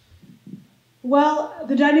 Well,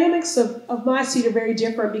 the dynamics of my seat are very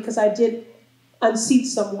different because I did unseat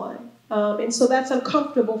someone. And so that's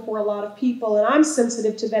uncomfortable for a lot of people, and I'm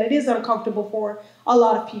sensitive to that. It is uncomfortable for a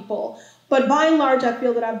lot of people. But by and large, I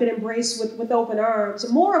feel that I've been embraced with open arms.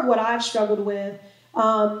 More of what I've struggled with,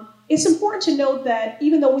 it's important to note that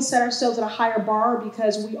even though we set ourselves at a higher bar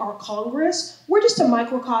because we are Congress, we're just a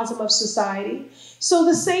microcosm of society. So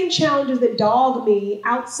the same challenges that dog me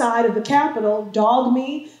outside of the Capitol dog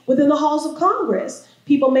me within the halls of Congress.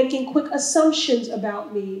 people making quick assumptions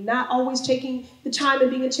about me, not always taking the time and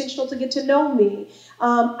being intentional to get to know me.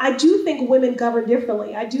 I do think women govern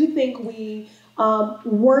differently. I do think we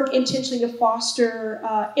work intentionally to foster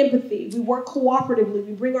empathy. We work cooperatively.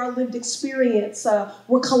 We bring our lived experience.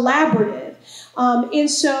 We're collaborative. And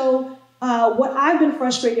so what I've been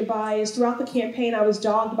frustrated by is throughout the campaign, I was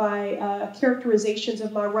dogged by characterizations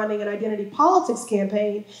of my running an identity politics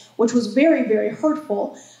campaign, which was very, very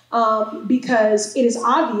hurtful because it is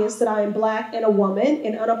obvious that I am Black and a woman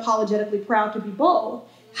and unapologetically proud to be both.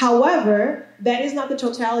 However, that is not the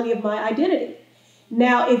totality of my identity.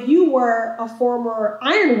 Now, if you were a former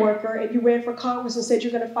iron worker and you ran for Congress and said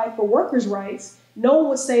you're going to fight for workers' rights, no one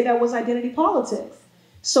would say that was identity politics.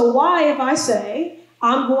 So why, if I say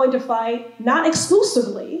I'm going to fight not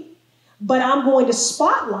exclusively, but I'm going to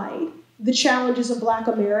spotlight the challenges of Black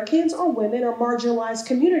Americans or women or marginalized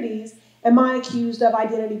communities, am I accused of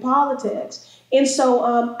identity politics? And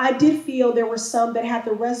so I did feel there were some that had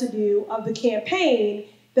the residue of the campaign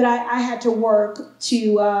that I had to work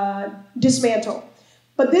to dismantle.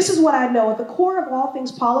 But this is what I know. At the core of all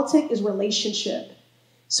things politics is relationship.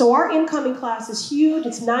 So our incoming class is huge.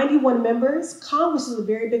 It's 91 members. Congress is a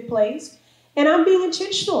very big place. And I'm being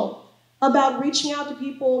intentional about reaching out to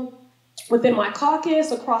people within my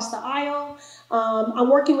caucus, across the aisle. I'm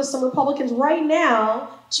working with some Republicans right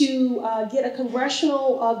now to get a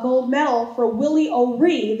congressional gold medal for Willie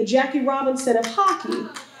O'Ree, the Jackie Robinson of hockey,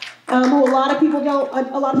 who a lot of people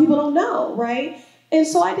don't know, right? And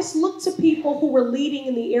so I just look to people who were leading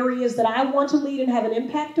in the areas that I want to lead and have an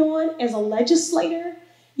impact on as a legislator.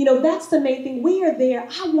 You know, that's the main thing. We are there.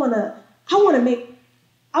 I wanna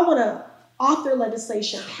author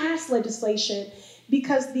legislation, pass legislation,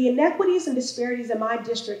 because the inequities and disparities in my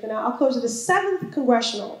district, and I'll close with the 7th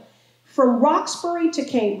congressional, from Roxbury to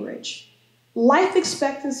Cambridge, life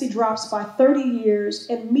expectancy drops by 30 years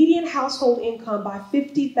and median household income by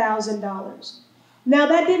 $50,000. Now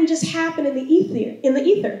that didn't just happen in the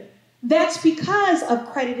ether. That's because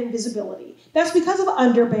of credit invisibility. That's because of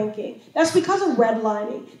underbanking. That's because of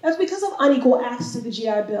redlining. That's because of unequal access to the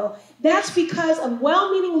GI Bill. That's because of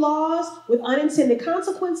well-meaning laws with unintended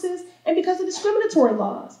consequences and because of discriminatory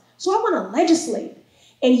laws. So I want to legislate.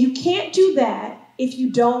 And you can't do that if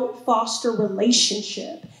you don't foster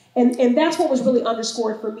relationship. And that's what was really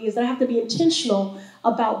underscored for me, is that I have to be intentional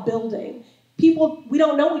about building. People, we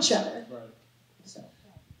don't know each other. Right. So,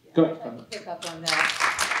 Go ahead. Pick up on that.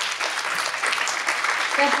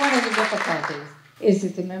 That's one of the difficulties, is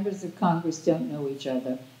that the members of Congress don't know each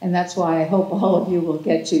other. And that's why I hope all of you will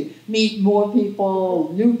get to meet more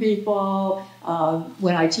people, new people.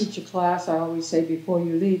 When I teach a class, I always say before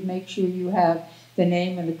you leave, make sure you have the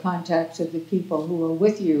name and the contacts of the people who are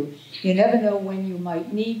with you. You never know when you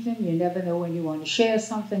might need them. You never know when you want to share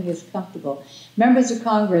something that's comfortable. Members of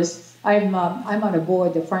Congress, I'm on a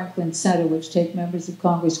board, the Franklin Center, which take members of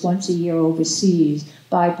Congress once a year overseas,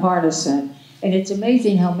 bipartisan. And it's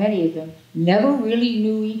amazing how many of them never really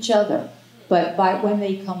knew each other. But when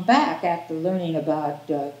they come back after learning about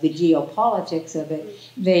the geopolitics of it,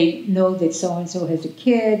 they know that so-and-so has a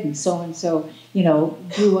kid and so-and-so,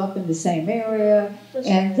 grew up in the same area.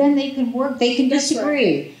 And then they can work, they can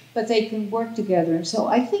disagree, but they can work together. And so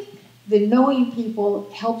I think the knowing people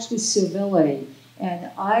helps with civility.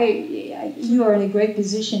 And you are in a great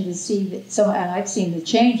position to see that, and I've seen the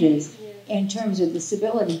changes in terms of the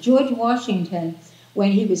civility. George Washington,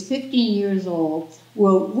 when he was 15 years old,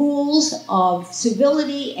 wrote rules of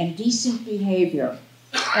civility and decent behavior.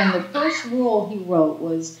 And the first rule he wrote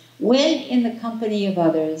was, when in the company of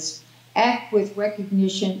others, act with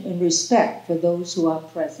recognition and respect for those who are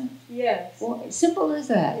present. yes. Well, simple as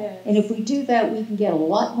that. Yes. And if we do that, we can get a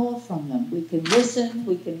lot more from them. We can listen,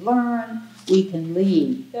 we can learn, we can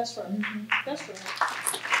lead. That's right. Mm-hmm. That's right.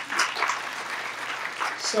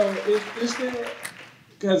 So is there,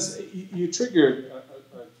 because you triggered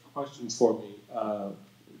a question for me,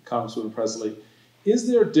 Congresswoman Presley, is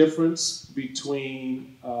there a difference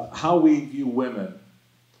between how we view women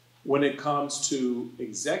when it comes to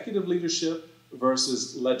executive leadership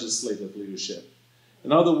versus legislative leadership?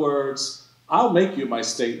 In other words, I'll make you my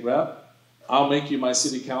state rep, I'll make you my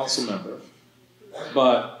city council member,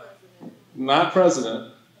 but not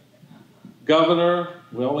president. Governor,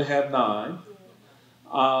 we only have 9.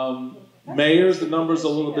 Mayors, the number's a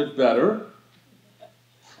little bit better.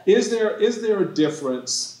 Is there a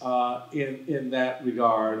difference in that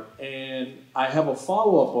regard? And I have a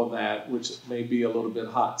follow-up on that, which may be a little bit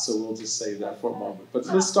hot, so we'll just save that for a moment. But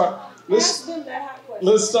let's start. Ask them that hot question.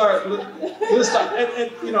 Let's start.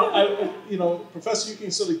 And you know, Professor, you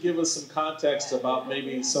can sort of give us some context about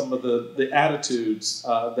maybe some of the attitudes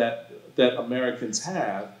that Americans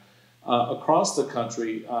have across the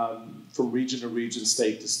country, from region to region,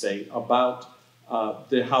 state to state, about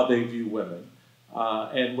how they view women.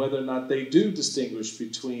 And whether or not they do distinguish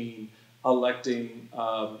between electing,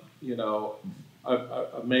 a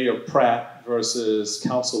Mayor Pratt versus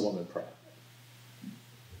Councilwoman Pratt.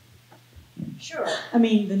 Sure. I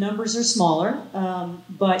mean, the numbers are smaller,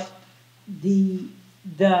 but the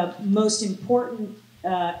most important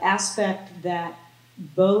aspect that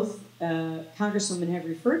both congresswomen have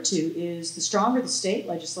referred to is the stronger the state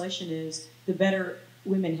legislation is, the better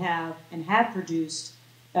women have and have produced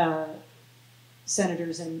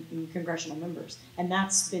senators and congressional members. And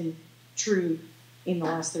that's been true in the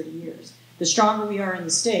last 30 years. The stronger we are in the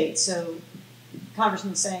state, so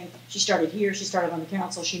Congressman saying she started here, she started on the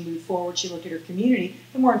council, she moved forward, she looked at her community,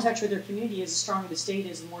 the more in touch with her community is, the stronger the state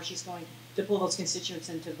is, the more she's going to pull those constituents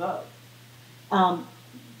in to vote.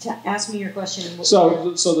 To ask me your question.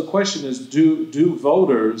 So the question is, do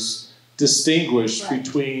voters distinguish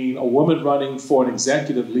between a woman running for an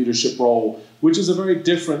executive leadership role, which is a very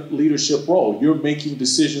different leadership role? You're making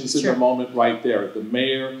decisions in the moment right there. The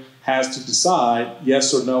mayor has to decide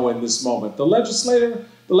yes or no in this moment. The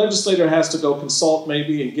legislator has to go consult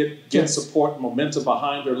maybe and get support and momentum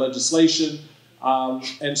behind their legislation.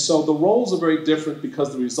 And so the roles are very different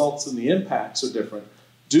because the results and the impacts are different.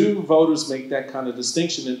 Do voters make that kind of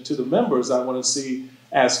distinction? And to the members, I want to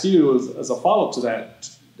ask you as a follow-up to that,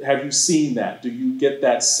 have you seen that? Do you get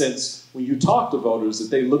that sense when you talk to voters that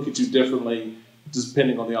they look at you differently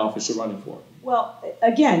depending on the office you're running for? Well,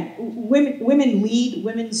 again, women lead.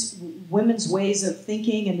 Women's ways of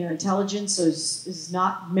thinking and their intelligence is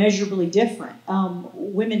not measurably different.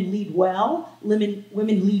 Women lead well. Women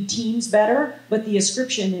lead teams better, but the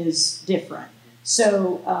ascription is different.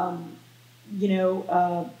 So,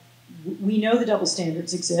 we know the double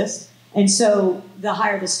standards exist, and so the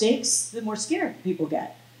higher the stakes, the more scared people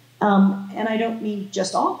get. And I don't mean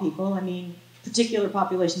just all people. I mean particular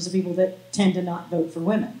populations of people that tend to not vote for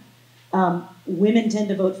women. Women tend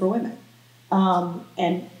to vote for women,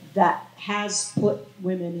 and that has put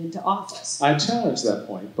women into office. I challenge that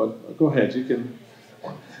point, but go ahead. You can.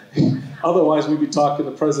 Otherwise, we'd be talking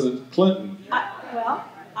to President Clinton.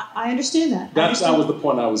 I understand that. That was the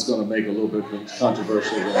point I was going to make, a little bit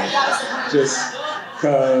controversial. Just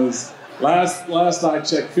because last I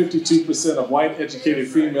checked, 52% of white educated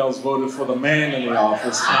females voted for the man in the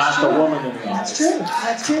office, not the woman in the office.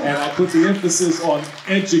 That's true. And I put the emphasis on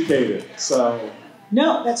educated. So.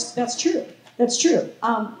 No, that's true. That's true.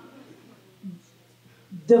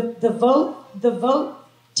 The vote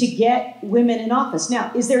to get women in office.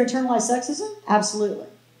 Now, is there internalized sexism? Absolutely.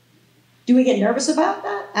 Do we get nervous about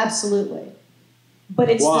that? Absolutely. But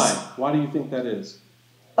it's why? Why do you think that is?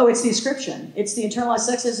 Oh, it's the ascription. It's the internalized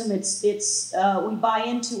sexism. It's we buy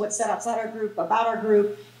into what's said outside our group, about our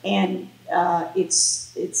group, and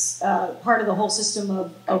it's part of the whole system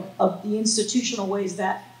of the institutional ways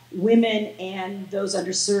that women and those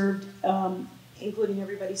underserved, including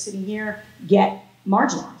everybody sitting here, get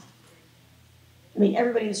marginalized. I mean,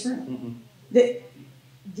 everybody in this room. Mm-hmm.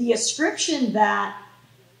 The ascription that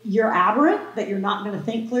you're aberrant, that you're not going to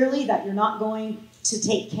think clearly, that you're not going to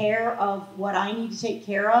take care of what I need to take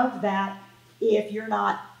care of, that if you're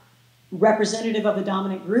not representative of the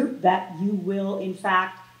dominant group, that you will, in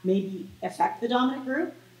fact, maybe affect the dominant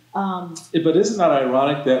group. But isn't that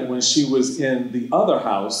ironic that when she was in the other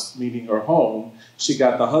house, meaning her home, she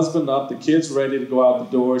got the husband up, the kids ready to go out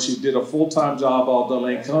the door, she did a full-time job all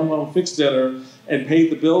day, come home, fix dinner, and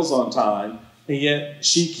paid the bills on time, and yet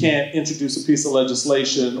she can't introduce a piece of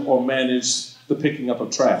legislation or manage the picking up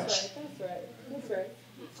of trash. That's right.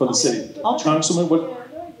 For the city. Councilman, what? Yeah,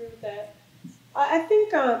 I agree with that. I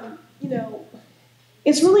think,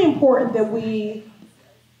 it's really important that we,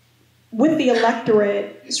 with the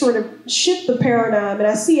electorate, sort of shift the paradigm, and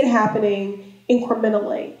I see it happening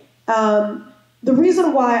incrementally. The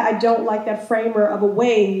reason why I don't like that framer of a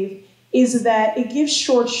wave is that it gives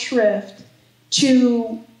short shrift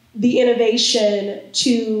to the innovation,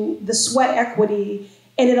 to the sweat equity,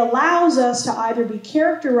 and it allows us to either be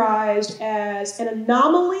characterized as an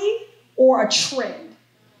anomaly or a trend.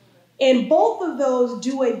 And both of those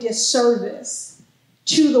do a disservice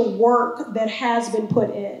to the work that has been put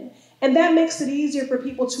in. And that makes it easier for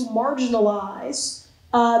people to marginalize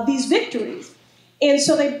these victories. And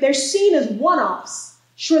so they're seen as one-offs.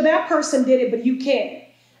 Sure, that person did it, but you can't.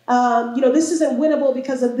 This isn't winnable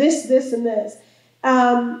because of this, this, and this.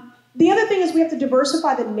 The other thing is we have to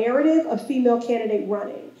diversify the narrative of female candidate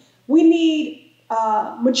running. We need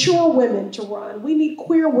mature women to run. We need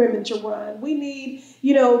queer women to run. We need,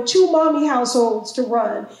 2 mommy households to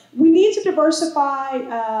run. We need to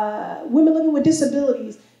diversify women living with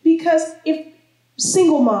disabilities, because if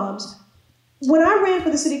single moms, when I ran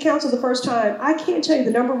for the city council the first time, I can't tell you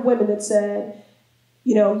the number of women that said,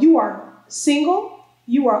 you are single,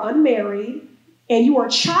 you are unmarried, and you are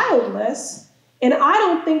childless, and I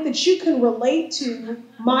don't think that you can relate to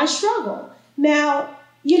my struggle. Now,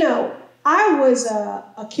 I was a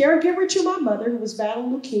caregiver to my mother who was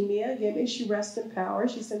battling leukemia. Again, may she rest in power.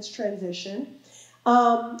 She's since transitioned.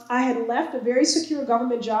 I had left a very secure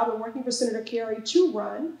government job and working for Senator Kerry to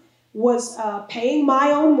run, was paying my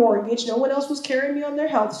own mortgage. No one else was carrying me on their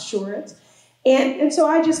health insurance. And so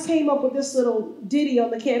I just came up with this little ditty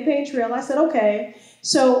on the campaign trail. I said, okay,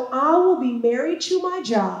 so I will be married to my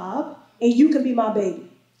job and you can be my baby.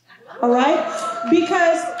 All right?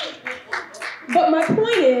 But my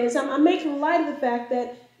point is, I'm making light of the fact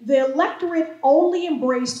that the electorate only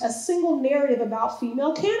embraced a single narrative about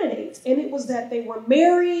female candidates. And it was that they were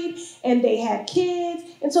married and they had kids.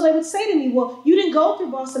 And so they would say to me, well, you didn't go through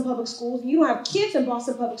Boston Public Schools and you don't have kids in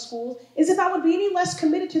Boston Public Schools, as if I would be any less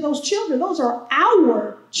committed to those children. Those are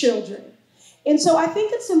our children. And so I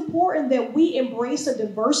think it's important that we embrace a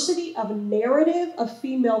diversity of narrative of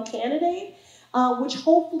female candidate, which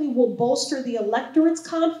hopefully will bolster the electorate's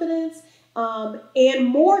confidence and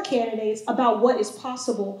more candidates about what is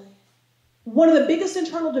possible. One of the biggest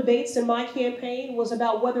internal debates in my campaign was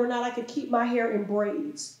about whether or not I could keep my hair in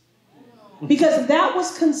braids, because that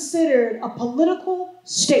was considered a political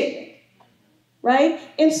statement, right?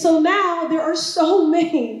 And so now there are so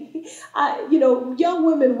many, young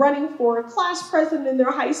women running for class president in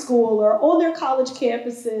their high school or on their college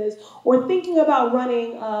campuses or thinking about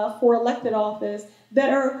running for elected office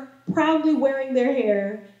that are proudly wearing their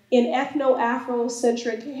hair in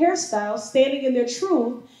ethno-Afrocentric hairstyles, standing in their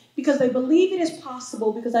truth because they believe it is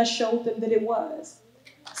possible because I showed them that it was.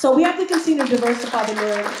 So we have to continue to diversify the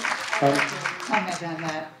narrative. Comment on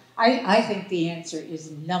that. I think the answer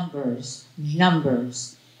is numbers.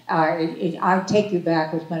 Numbers. I'll take you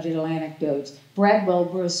back with my little anecdotes.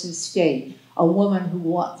 Bradwell versus State, a woman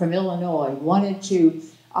from Illinois wanted to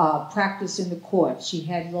practice in the court. She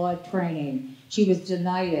had law training. She was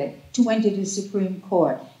denied it. Went to the Supreme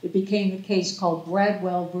Court. It became a case called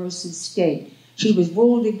Bradwell versus State. She was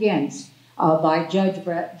ruled against by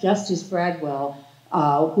Justice Bradwell,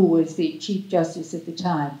 who was the Chief Justice at the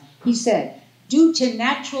time. He said, due to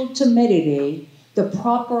natural timidity, the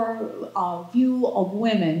proper view of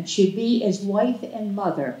women should be as wife and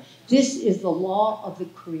mother. This is the law of the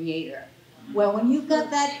Creator. Well, when you've got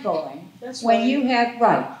that going,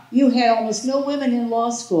 you had almost no women in law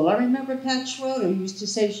school. I remember Pat Schroeder used to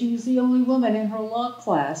say she was the only woman in her law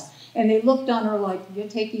class, and they looked on her like, you're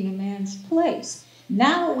taking a man's place.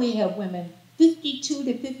 Now we have women, 52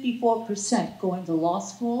 to 54% going to law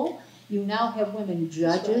school. You now have women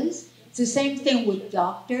judges. It's the same thing with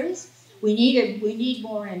doctors. We need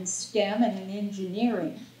more in STEM and in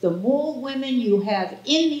engineering. The more women you have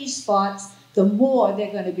in these spots, the more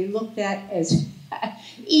they're going to be looked at as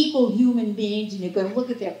equal human beings, and you're going to look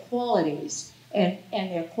at their qualities and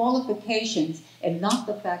their qualifications and not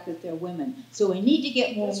the fact that they're women. So we need to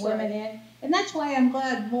get more women in, and that's why I'm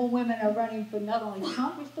glad more women are running for not only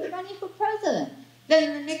Congress, but running for president. Then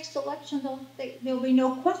in the next election, there'll be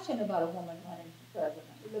no question about a woman running for president.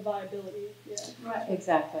 The viability, yeah. Right,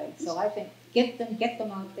 exactly. So I think get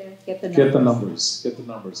them out there, get the numbers. Get the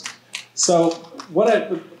numbers. So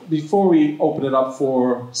before we open it up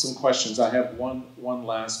for some questions, I have one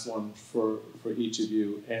last one for each of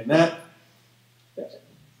you, and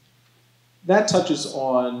that touches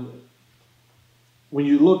on when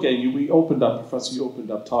you look at we opened up, Professor, you opened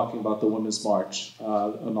up talking about the Women's March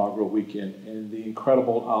inaugural weekend and the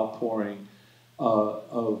incredible outpouring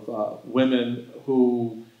of women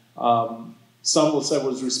who some will say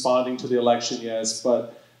was responding to the election, yes,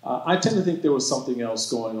 but I tend to think there was something else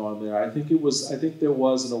going on there. I think there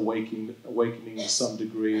was an awakening to some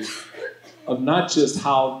degree of not just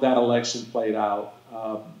how that election played out.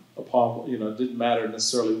 It didn't matter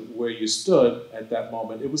necessarily where you stood at that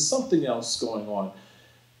moment. It was something else going on.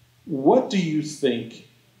 What do you think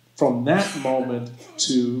from that moment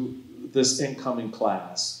to this incoming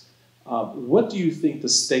class? What do you think the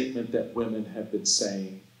statement that women have been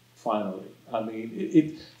saying finally? I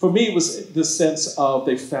mean, for me, it was the sense of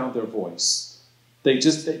they found their voice. They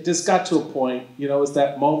just got to a point, it's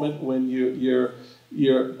that moment when you're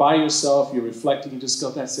you're by yourself, you're reflecting, you just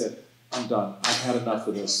go, that's it, I'm done. I've had enough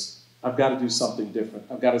of this. I've got to do something different.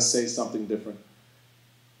 I've got to say something different.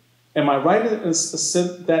 Am I right in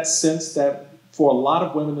that sense that for a lot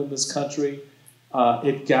of women in this country,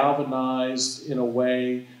 it galvanized in a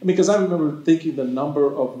way? I mean, because I remember thinking the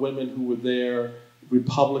number of women who were there,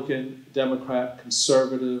 Republican, Democrat,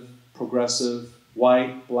 conservative, progressive,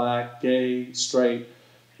 white, black, gay, straight.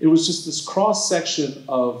 It was just this cross-section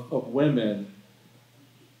of women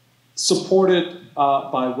supported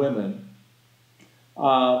by women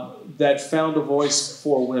that found a voice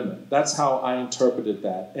for women. That's how I interpreted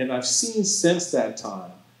that. And I've seen since that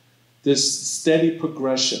time this steady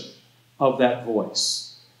progression of that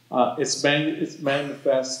voice. It's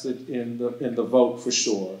manifested in the vote for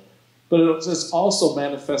sure, but it's also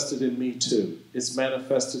manifested in Me Too. It's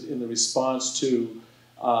manifested in the response to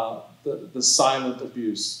the silent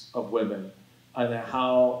abuse of women, and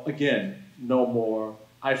how, again, no more,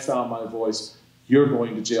 I found my voice. You're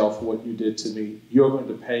going to jail for what you did to me. You're going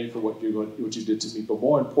to pay for what you did to me. But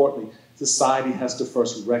more importantly, society has to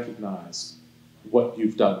first recognize what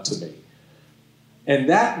you've done to me. And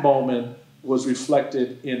that moment was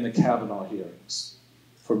reflected in the Kavanaugh hearings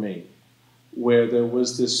for me, where there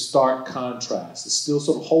was this stark contrast. It's still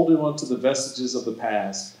sort of holding on to the vestiges of the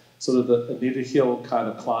past, sort of the Anita Hill kind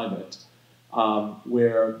of climate,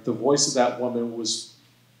 where the voice of that woman was,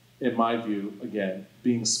 in my view, again,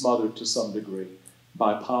 being smothered to some degree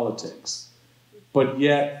by politics. But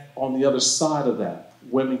yet, on the other side of that,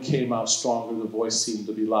 women came out stronger, the voice seemed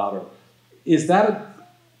to be louder. Is that an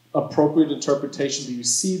appropriate interpretation? Do you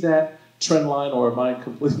see that trend line, or am I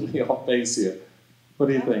completely off base here? What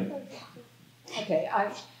do you think? Okay,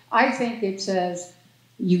 I think it says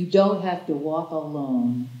you don't have to walk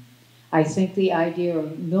alone. I think the idea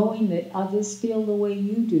of knowing that others feel the way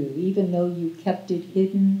you do, even though you kept it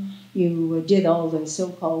hidden, you did all the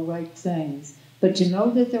so-called right things, but to know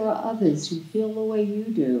that there are others who feel the way you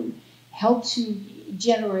do helps you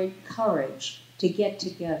generate courage to get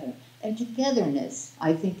together. And togetherness,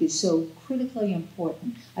 I think, is so critically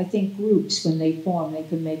important. I think groups, when they form, they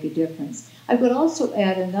can make a difference. I would also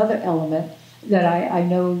add another element that I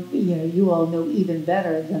know, you all know even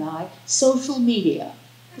better than I, social media.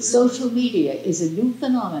 Social media is a new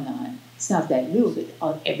phenomenon. It's not that new,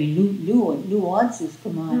 but every new nuances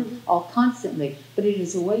come on all constantly. But it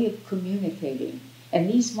is a way of communicating. And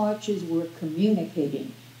these marches were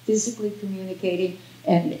communicating, physically communicating.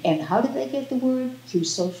 And how did they get the word? Through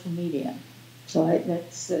social media. So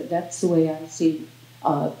that's the way I see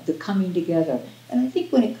the coming together. And I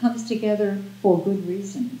think when it comes together for good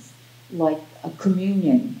reasons, like a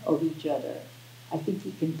communion of each other, I think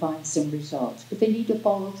you can find some results. But they need to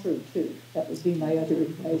follow through, too. That would be my other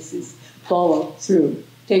advice, is follow through.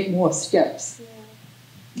 Take more steps.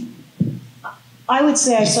 Yeah. I would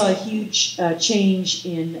say I saw a huge change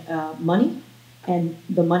in money. And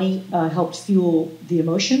the money helped fuel the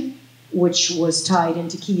emotion, which was tied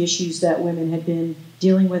into key issues that women had been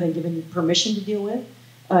dealing with and given permission to deal with.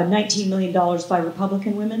 $19 million by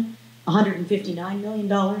Republican women, $159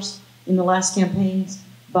 million in the last campaigns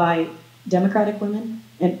by Democratic women.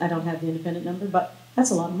 And I don't have the independent number, but that's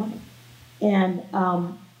a lot of money. And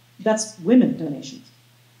that's women donations.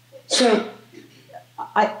 So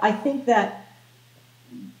I think that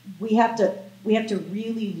we have to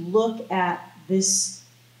really look at this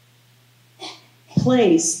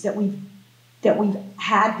place that we've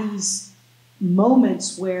had these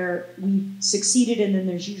moments where we've succeeded, and then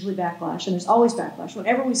there's usually backlash, and there's always backlash.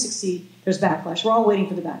 Whenever we succeed, there's backlash. We're all waiting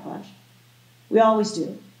for the backlash. We always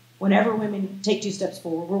do. Whenever women take 2 steps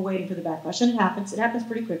forward, we're waiting for the backlash, and it happens. It happens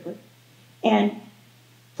pretty quickly. And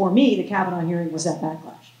for me, the Kavanaugh hearing was that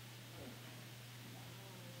backlash.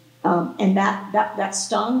 And that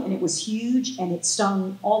stung, and it was huge, and it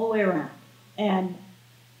stung all the way around. And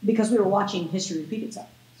because we were watching history repeat itself.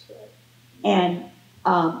 That's right. And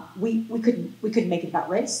we couldn't make it about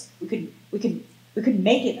race. We couldn't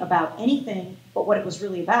make it about anything but what it was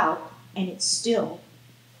really about, and it still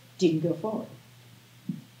didn't go forward.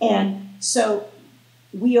 And so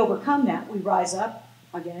we overcome that. We rise up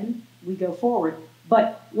again. We go forward.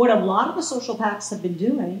 But what a lot of the social PACs have been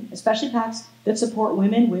doing, especially PACs that support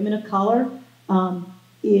women of color,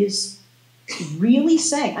 is really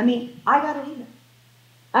saying, I mean, I got an email.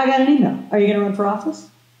 Are you going to run for office?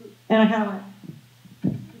 And I kind of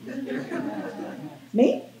went,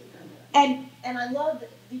 me? And I love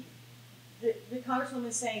the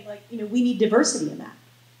Congresswoman saying, like, we need diversity in that.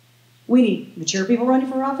 We need mature people running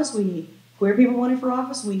for office. We need queer people running for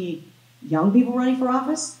office. We need young people running for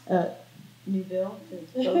office. new bill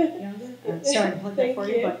to vote younger. Sorry to plug that for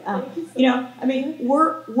you, but you know, I mean,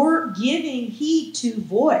 we're giving heed to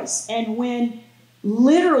voice, and when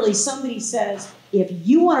literally somebody says, if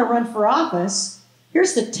you want to run for office,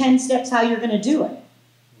 here's the 10 steps how you're going to do it,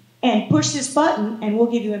 and push this button, and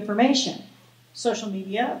we'll give you information. Social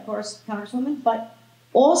media, of course, Congresswoman, but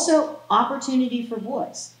also opportunity for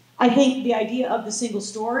voice. I think the idea of the single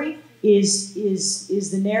story is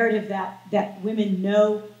the narrative that women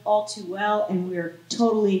know all too well, and we're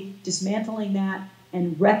totally dismantling that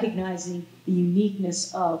and recognizing the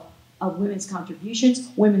uniqueness of women's contributions,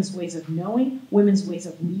 women's ways of knowing, women's ways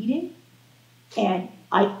of leading. And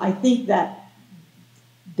I think that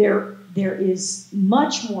there is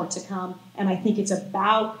much more to come, and I think it's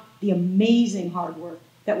about the amazing hard work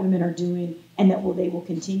that women are doing and that they will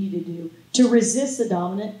continue to do to resist the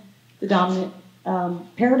dominant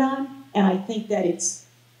paradigm. And I think that it's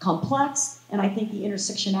complex, and I think the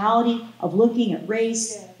intersectionality of looking at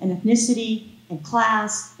race and ethnicity and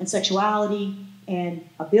class and sexuality and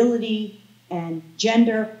ability and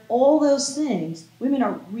gender, all those things, women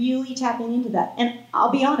are really tapping into that. And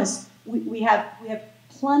I'll be honest, we have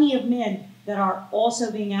plenty of men that are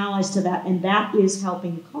also being allies to that, and that is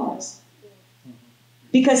helping the cause.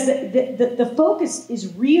 Because the focus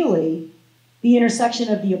is really the intersection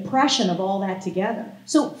of the oppression of all that together.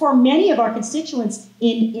 So for many of our constituents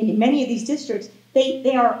in many of these districts,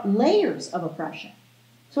 they are layers of oppression.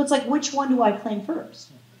 So it's like, which one do I claim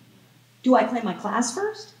first? Do I claim my class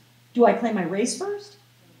first? Do I claim my race first?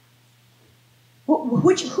 Who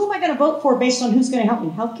am I going to vote for based on who's going to help me?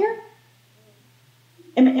 Healthcare?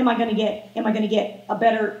 Am I going to get a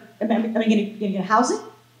better? Am I going to get housing?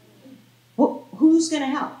 Who's going to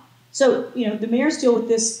help? So the mayors deal with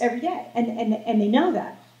this every day, and they know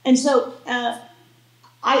that. And so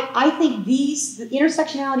I think the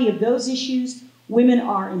intersectionality of those issues, women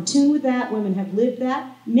are in tune with that. Women have lived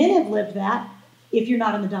that. Men have lived that. If you're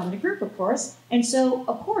not in the dominant group, of course. And so,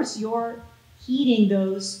 of course, you're heeding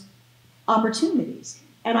those opportunities,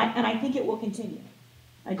 and I think it will continue.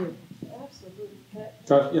 I do. Absolutely.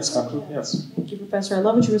 Yes, conclude. Yes. Thank you, Professor. I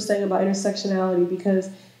love what you were saying about intersectionality, because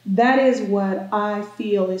that is what I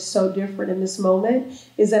feel is so different in this moment,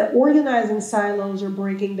 is that organizing silos are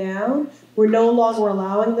breaking down. We're no longer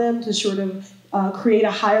allowing them to sort of create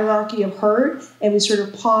a hierarchy of hurt, and we sort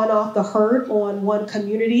of pawn off the hurt on one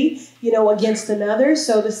community, against another.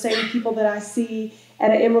 So the same people that I see at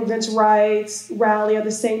an immigrants' rights rally are the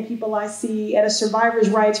same people I see at a survivors'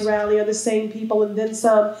 rights rally are the same people, and then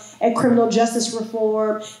some at criminal justice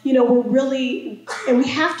reform. We're really, and we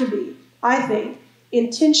have to be, I think,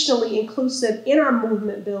 intentionally inclusive in our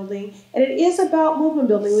movement building. And it is about movement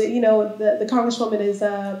building. The Congresswoman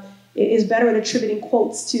is better at attributing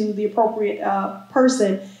quotes to the appropriate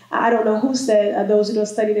person. I don't know who said those who don't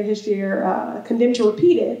study their history are condemned to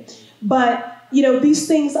repeat it. But, these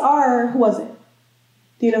things are, who was it?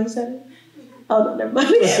 Do you know who said it? Oh, no, never mind.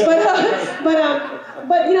 But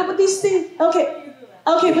these things,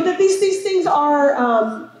 but these things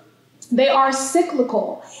are, they are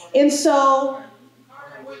cyclical. And so,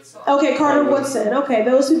 Carter Woodson. Okay,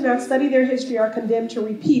 those who do not study their history are condemned to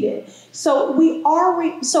repeat it. So we are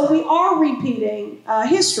repeating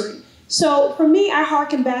history. So for me, I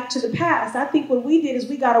hearken back to the past. I think what we did is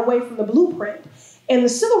we got away from the blueprint. And the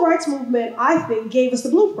civil rights movement, I think, gave us the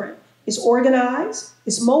blueprint. It's organize,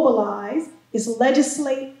 it's mobilize, it's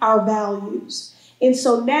legislate our values. And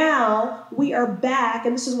so now we are back,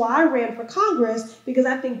 and this is why I ran for Congress, because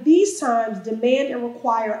I think these times demand and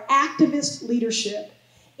require activist leadership.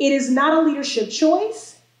 It is not a leadership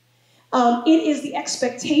choice. It is the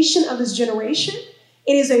expectation of this generation.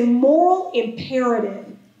 It is a moral imperative.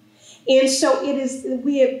 And so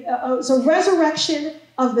it's a resurrection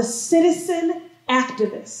of the citizen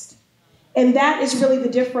activist. And that is really the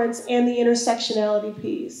difference, and the intersectionality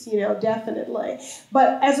piece, definitely.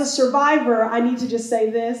 But as a survivor, I need to just say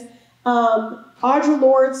this. Audre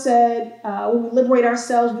Lorde said, when we liberate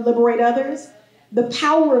ourselves, we liberate others. The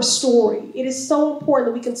power of story. It is so important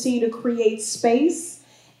that we continue to create space.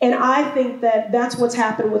 And I think that that's what's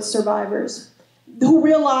happened with survivors who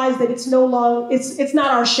realize that it's not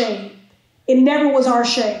our shame. It never was our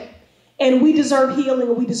shame. And we deserve healing,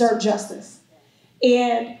 and we deserve justice.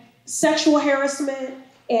 And sexual harassment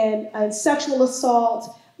and sexual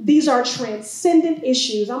assault, these are transcendent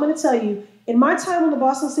issues. I'm going to tell you, in my time on the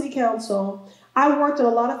Boston City Council, I worked on a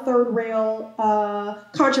lot of third rail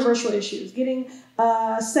controversial issues, getting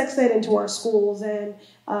sex ed into our schools, and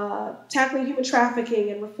tackling human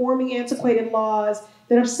trafficking and reforming antiquated laws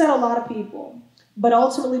that upset a lot of people. But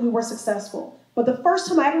ultimately, we were successful. But the first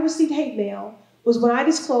time I ever received hate mail was when I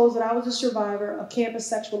disclosed that I was a survivor of campus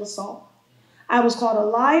sexual assault. I was called a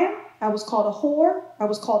liar. I was called a whore. I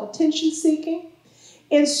was called attention seeking.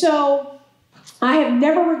 And so I have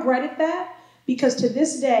never regretted that, because to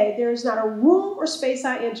this day, there is not a room or space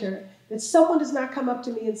I enter that someone does not come up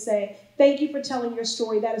to me and say, thank you for telling your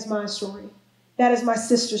story. That is my story. That is my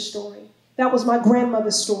sister's story. That was my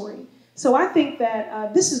grandmother's story. So I think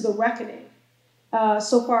that this is the reckoning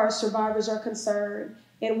so far as survivors are concerned.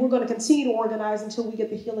 And we're going to continue to organize until we get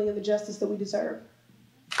the healing and the justice that we deserve.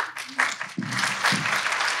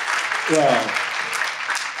 Well,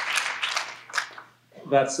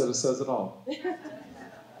 that sort of says it all.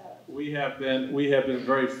 We have been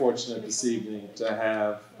very fortunate this evening to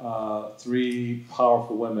have three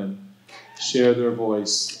powerful women share their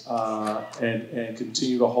voice and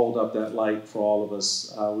continue to hold up that light for all of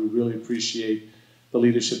us. We really appreciate the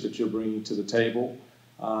leadership that you're bringing to the table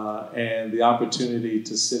and the opportunity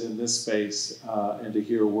to sit in this space and to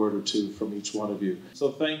hear a word or two from each one of you.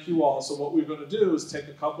 So thank you all. So what we're going to do is take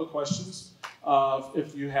a couple of questions,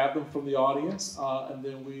 if you have them from the audience, and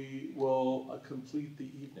then we will complete the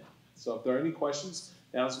evening. So if there are any questions,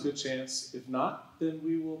 now's a good chance. If not, then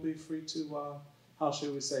we will be free to, how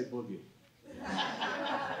should we say, boogie.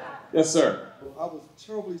 Yes, sir. I was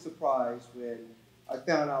terribly surprised when I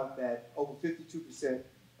found out that over 52%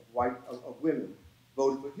 of women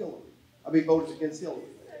voted for Hillary. Voted against Hillary.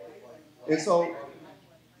 And so,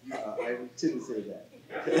 I didn't say that.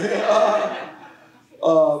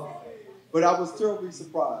 But I was terribly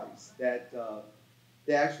surprised that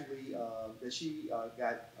that she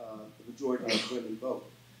got the majority of women vote.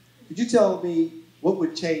 Could you tell me what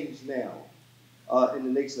would change now in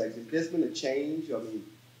the next election? There's been a change.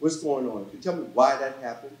 What's going on? Could you tell me why that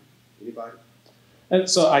happened? Anybody? And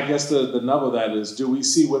so I guess the nub of that is, do we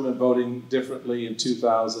see women voting differently in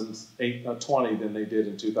 2020 than they did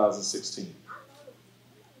in 2016?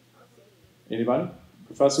 Anybody?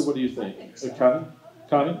 Professor, what do you think?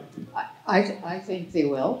 Connie? I think they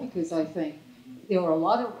will, because I think there were a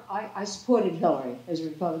lot of, I supported Hillary as a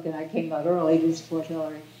Republican. I came out early to support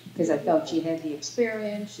Hillary because I felt she had the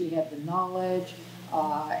experience, she had the knowledge,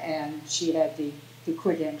 and she had the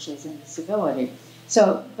credentials and the civility.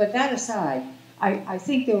 So, but that aside, I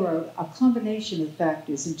think there were a combination of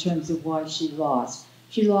factors in terms of why she lost.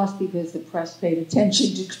 She lost because the press paid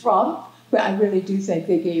attention to Trump, but I really do think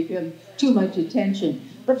they gave him too much attention.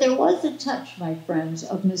 But there was a touch, my friends,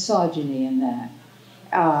 of misogyny in that.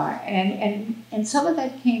 And some of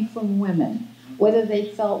that came from women, whether they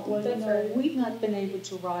felt, well, you know, we've not been able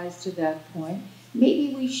to rise to that point.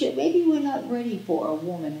 Maybe we should, maybe we're not ready for a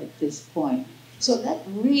woman at this point. So that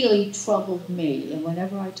really troubled me. And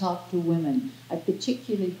whenever I talk to women, I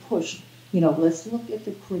particularly push, you know, let's look at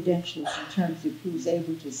the credentials in terms of who's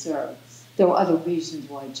able to serve. There were other reasons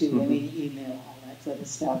why, too. I mean, email, all that sort of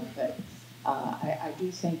stuff. But I do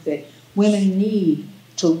think that women need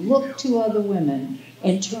to look to other women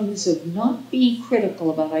in terms of not being critical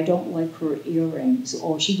about, I don't like her earrings,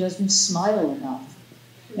 or she doesn't smile enough.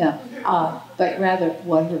 Yeah, but rather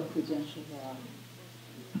what her credentials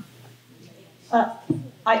are.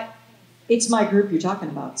 It's my group you're talking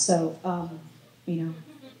about. So, you know,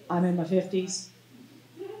 I'm in my 50s.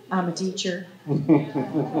 I'm a teacher.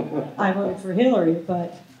 I voted for Hillary,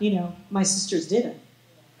 but, you know, my sisters didn't.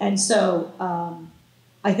 And so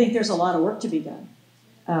I think there's a lot of work to be done.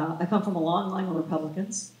 I come from a long line of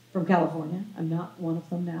Republicans from California. I'm not one of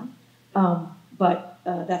them now. But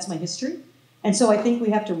that's my history. And so I think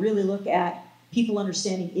we have to really look at people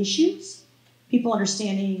understanding issues, people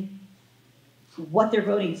understanding what they're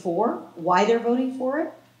voting for, why they're voting for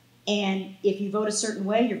it. And if you vote a certain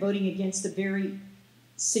way, you're voting against the very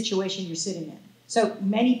situation you're sitting in. So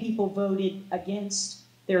many people voted against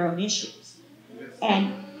their own issues.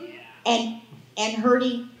 And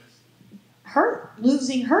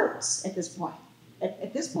losing hurts at this point.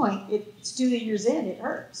 At this point, it's 2 years in, it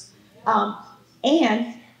hurts.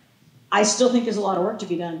 And I still think there's a lot of work to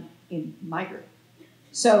be done in my group.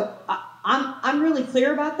 So I'm really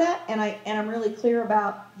clear about that, and I'm really clear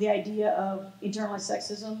about the idea of internalized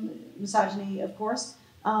sexism, misogyny, of course.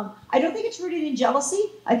 I don't think it's rooted in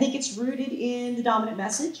jealousy. I think it's rooted in the dominant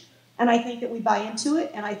message, and I think that we buy into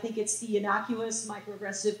it, and I think it's the innocuous,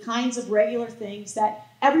 microaggressive kinds of regular things that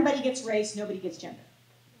everybody gets race, nobody gets gender.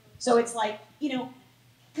 So it's like, you know,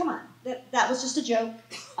 come on, that was just a joke.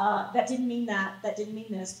 That didn't mean that didn't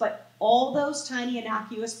mean this. But all those tiny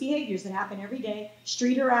innocuous behaviors that happen every day,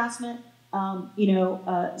 street harassment,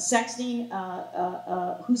 sexting,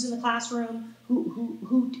 who's in the classroom,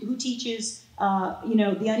 who teaches, the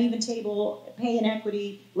uneven table, pay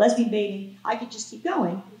inequity, lesbian baiting, I could just keep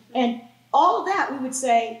going. And all of that we would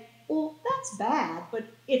say, well, that's bad, but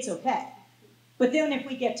it's okay. But then if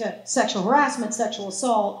we get to sexual harassment, sexual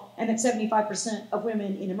assault, and that 75% of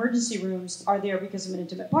women in emergency rooms are there because of an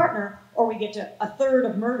intimate partner, or we get to a third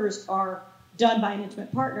of murders are done by an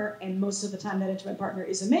intimate partner, and most of the time that intimate partner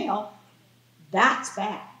is a male, that's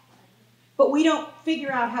bad. But we don't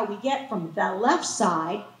figure out how we get from the left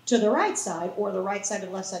side to the right side, or the right side to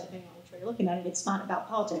the left side, depending on which way you're looking at it. It's not about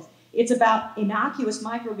politics. It's about innocuous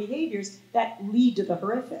micro behaviors that lead to the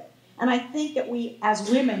horrific. And I think that we, as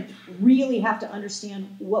women, really have to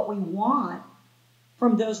understand what we want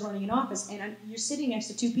from those running in office. And you're sitting next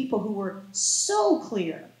to two people who were so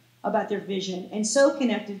clear about their vision and so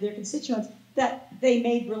connected to their constituents that they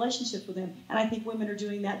made relationships with them. And I think women are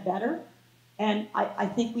doing that better. And I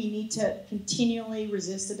think we need to continually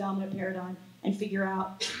resist the dominant paradigm and figure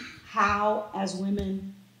out how, as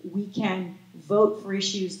women, we can vote for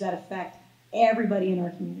issues that affect everybody in our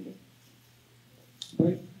community.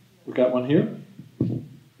 Great. We got one here.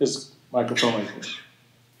 This microphone right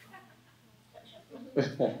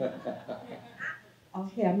here.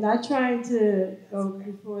 Okay, I'm not trying to go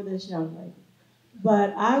before this young lady,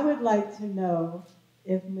 but I would like to know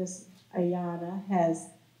if Ms. Ayana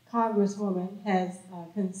Congresswoman has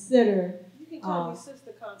considered, You can call me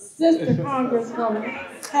Sister Congresswoman. Sister Congresswoman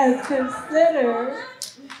has considered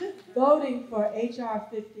voting for H.R.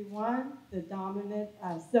 51, the dominant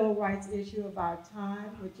civil rights issue of our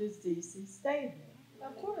time, which is D.C. Statehood.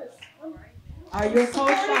 Of course. Are you opposed?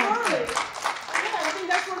 Yeah, I think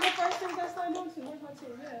that's one of the first things I signed on to. Where's my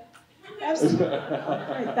team? Yeah. Absolutely.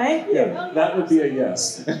 Okay, thank you. Yeah, that would be a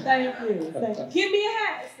yes. Thank you. Thank you. Give me a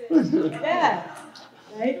hat. Yeah.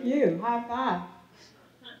 Thank you. High five.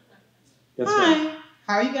 Yes, Hi.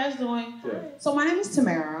 How are you guys doing? Good. So my name is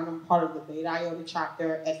Tamara, and I'm part of the Beta Iota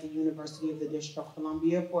chapter at the University of the District of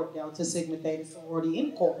Columbia for Delta Sigma Theta Sorority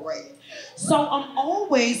Incorporated. So I'm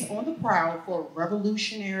always on the prowl for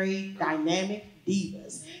revolutionary, dynamic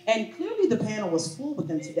divas. And clearly the panel was full with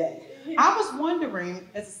them today. I was wondering,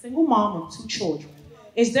 as a single mom of 2 children,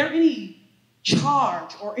 is there any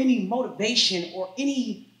charge or any motivation or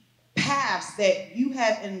any paths that you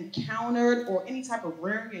have encountered or any type of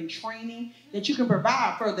learning and training that you can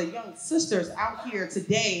provide for the young sisters out here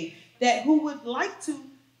today that who would like to,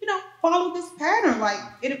 follow this pattern? Like,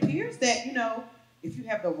 it appears that, if you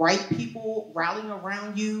have the right people rallying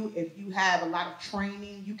around you, if you have a lot of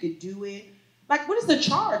training, you could do it. Like, what is the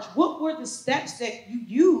charge? What were the steps that you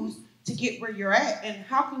used to get where you're at? And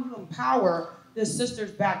how can you empower the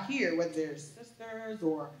sisters back here, whether they're sisters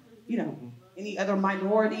or, any other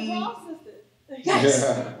minority? We're all sisters. Yes.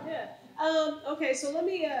 Yeah. Okay, so let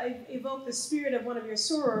me evoke the spirit of one of your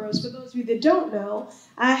sorors. For those of you that don't know,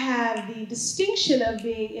 I have the distinction of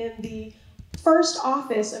being in the first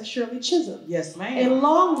office of Shirley Chisholm. Yes, ma'am. In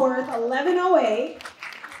Longworth, 1108.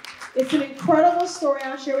 It's an incredible story.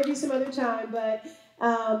 I'll share with you some other time. But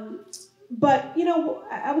I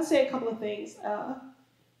would say a couple of things.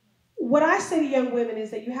 What I say to young women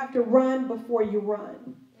is that you have to run before you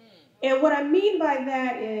run. And what I mean by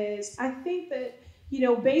that is, I think that,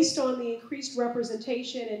 based on the increased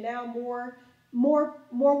representation and now more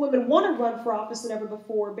women want to run for office than ever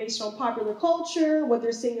before based on popular culture, what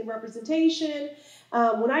they're seeing in representation.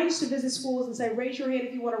 When I used to visit schools and say, raise your hand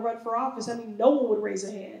if you want to run for office, no one would raise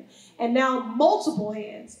a hand. And now multiple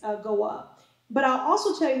hands go up. But I'll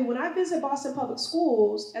also tell you, when I visit Boston Public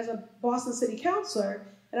Schools as a Boston City Councilor,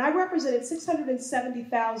 and I represented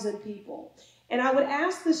 670,000 people, and I would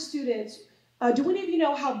ask the students, do any of you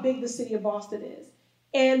know how big the city of Boston is?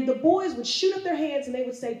 And the boys would shoot up their hands and they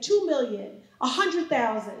would say 2 million,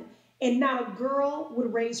 100,000, and not a girl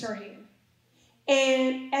would raise her hand.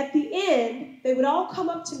 And at the end, they would all come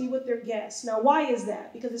up to me with their guess. Now, why is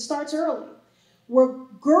that? Because it starts early, where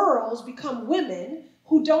girls become women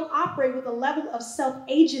who don't operate with a level of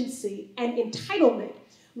self-agency and entitlement.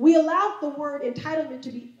 We allowed the word entitlement to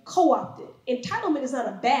be co-opted. Entitlement is not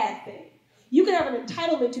a bad thing. You can have an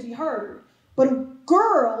entitlement to be heard, but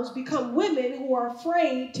girls become women who are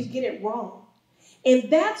afraid to get it wrong. And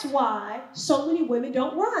that's why so many women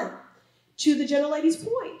don't run. To the gentle lady's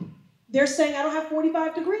point, they're saying, I don't have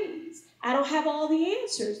 45 degrees. I don't have all the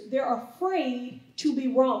answers. They're afraid to be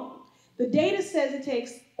wrong. The data says it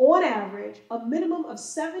takes, on average, a minimum of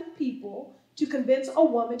 7 people to convince a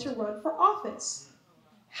woman to run for office.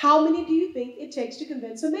 How many do you think it takes to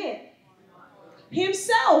convince a man?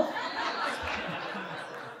 Himself.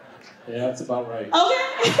 Yeah, that's about right.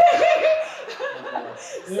 Okay.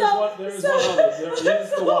 There's one other. There is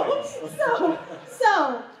the wife.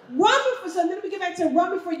 So let me get back to run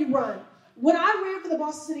before you run. When I ran for the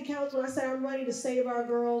Boston City Council, I said I'm running to save our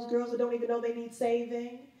girls that don't even know they need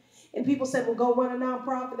saving. And people said, well, go run a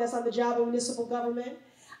nonprofit. That's not the job of municipal government.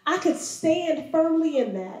 I could stand firmly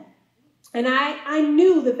in that. And I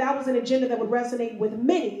knew that that was an agenda that would resonate with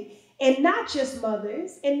many, and not just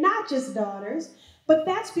mothers, and not just daughters, but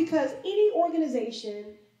that's because any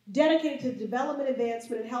organization dedicated to the development,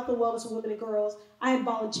 advancement, and health and wellness of women and girls, I had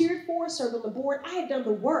volunteered for, served on the board, I had done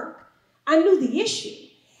the work. I knew the issue.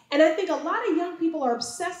 And I think a lot of young people are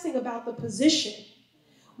obsessing about the position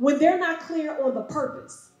when they're not clear on the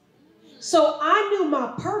purpose. So I knew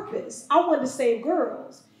my purpose. I wanted to save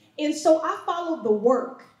girls. And so I followed the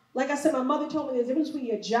work. Like I said, my mother told me there's a difference between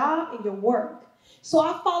your job and your work. So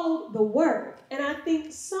I followed the work. And I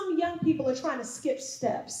think some young people are trying to skip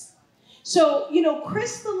steps. So,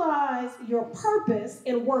 crystallize your purpose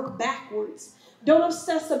and work backwards. Don't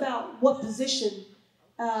obsess about what position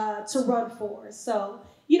to run for. So,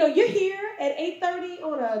 you're here at 8:30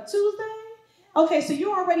 on a Tuesday. Okay, so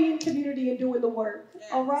you're already in community and doing the work.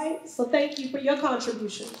 Yes. All right? So thank you for your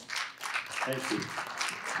contributions. Thank you.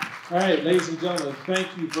 All right, ladies and gentlemen,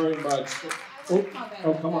 thank you very much. Oh,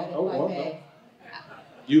 come on. No.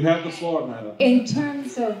 You have the floor, madam. In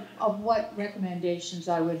terms of what recommendations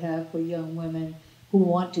I would have for young women who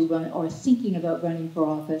want to run or thinking about running for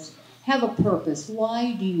office, have a purpose.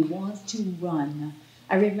 Why do you want to run?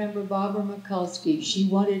 I remember Barbara Mikulski. She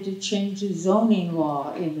wanted to change the zoning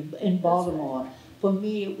law in Baltimore. For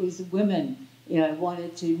me, it was women. I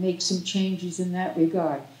wanted to make some changes in that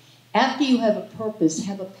regard. After you have a purpose,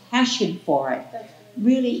 have a passion for it.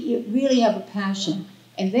 Really have a passion.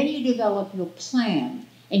 And then you develop your plan.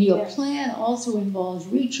 And your plan also involves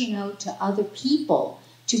reaching out to other people,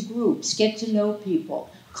 to groups, get to know people,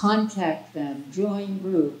 contact them, join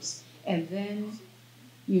groups. And then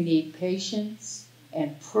you need patience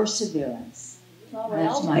and perseverance.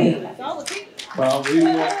 That's my advice. Well, we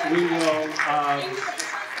will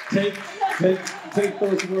take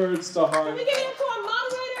those words to heart. Can we get into our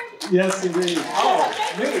moderator? Yes, indeed. Oh,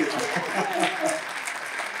 me.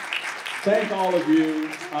 Thank all of you.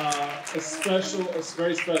 A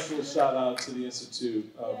very special shout out to the Institute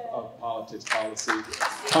of Politics,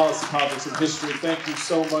 Politics, and History. Thank you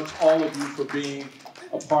so much, all of you, for being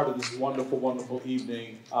a part of this wonderful, wonderful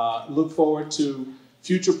evening. Look forward to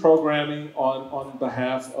future programming on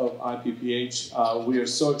behalf of IPPH. We are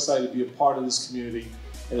so excited to be a part of this community.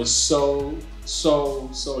 It is so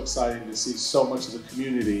exciting to see so much of the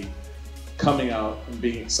community coming out and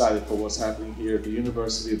being excited for what's happening here at the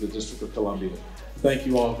University of the District of Columbia. Thank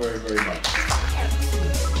you all very, very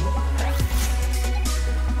much.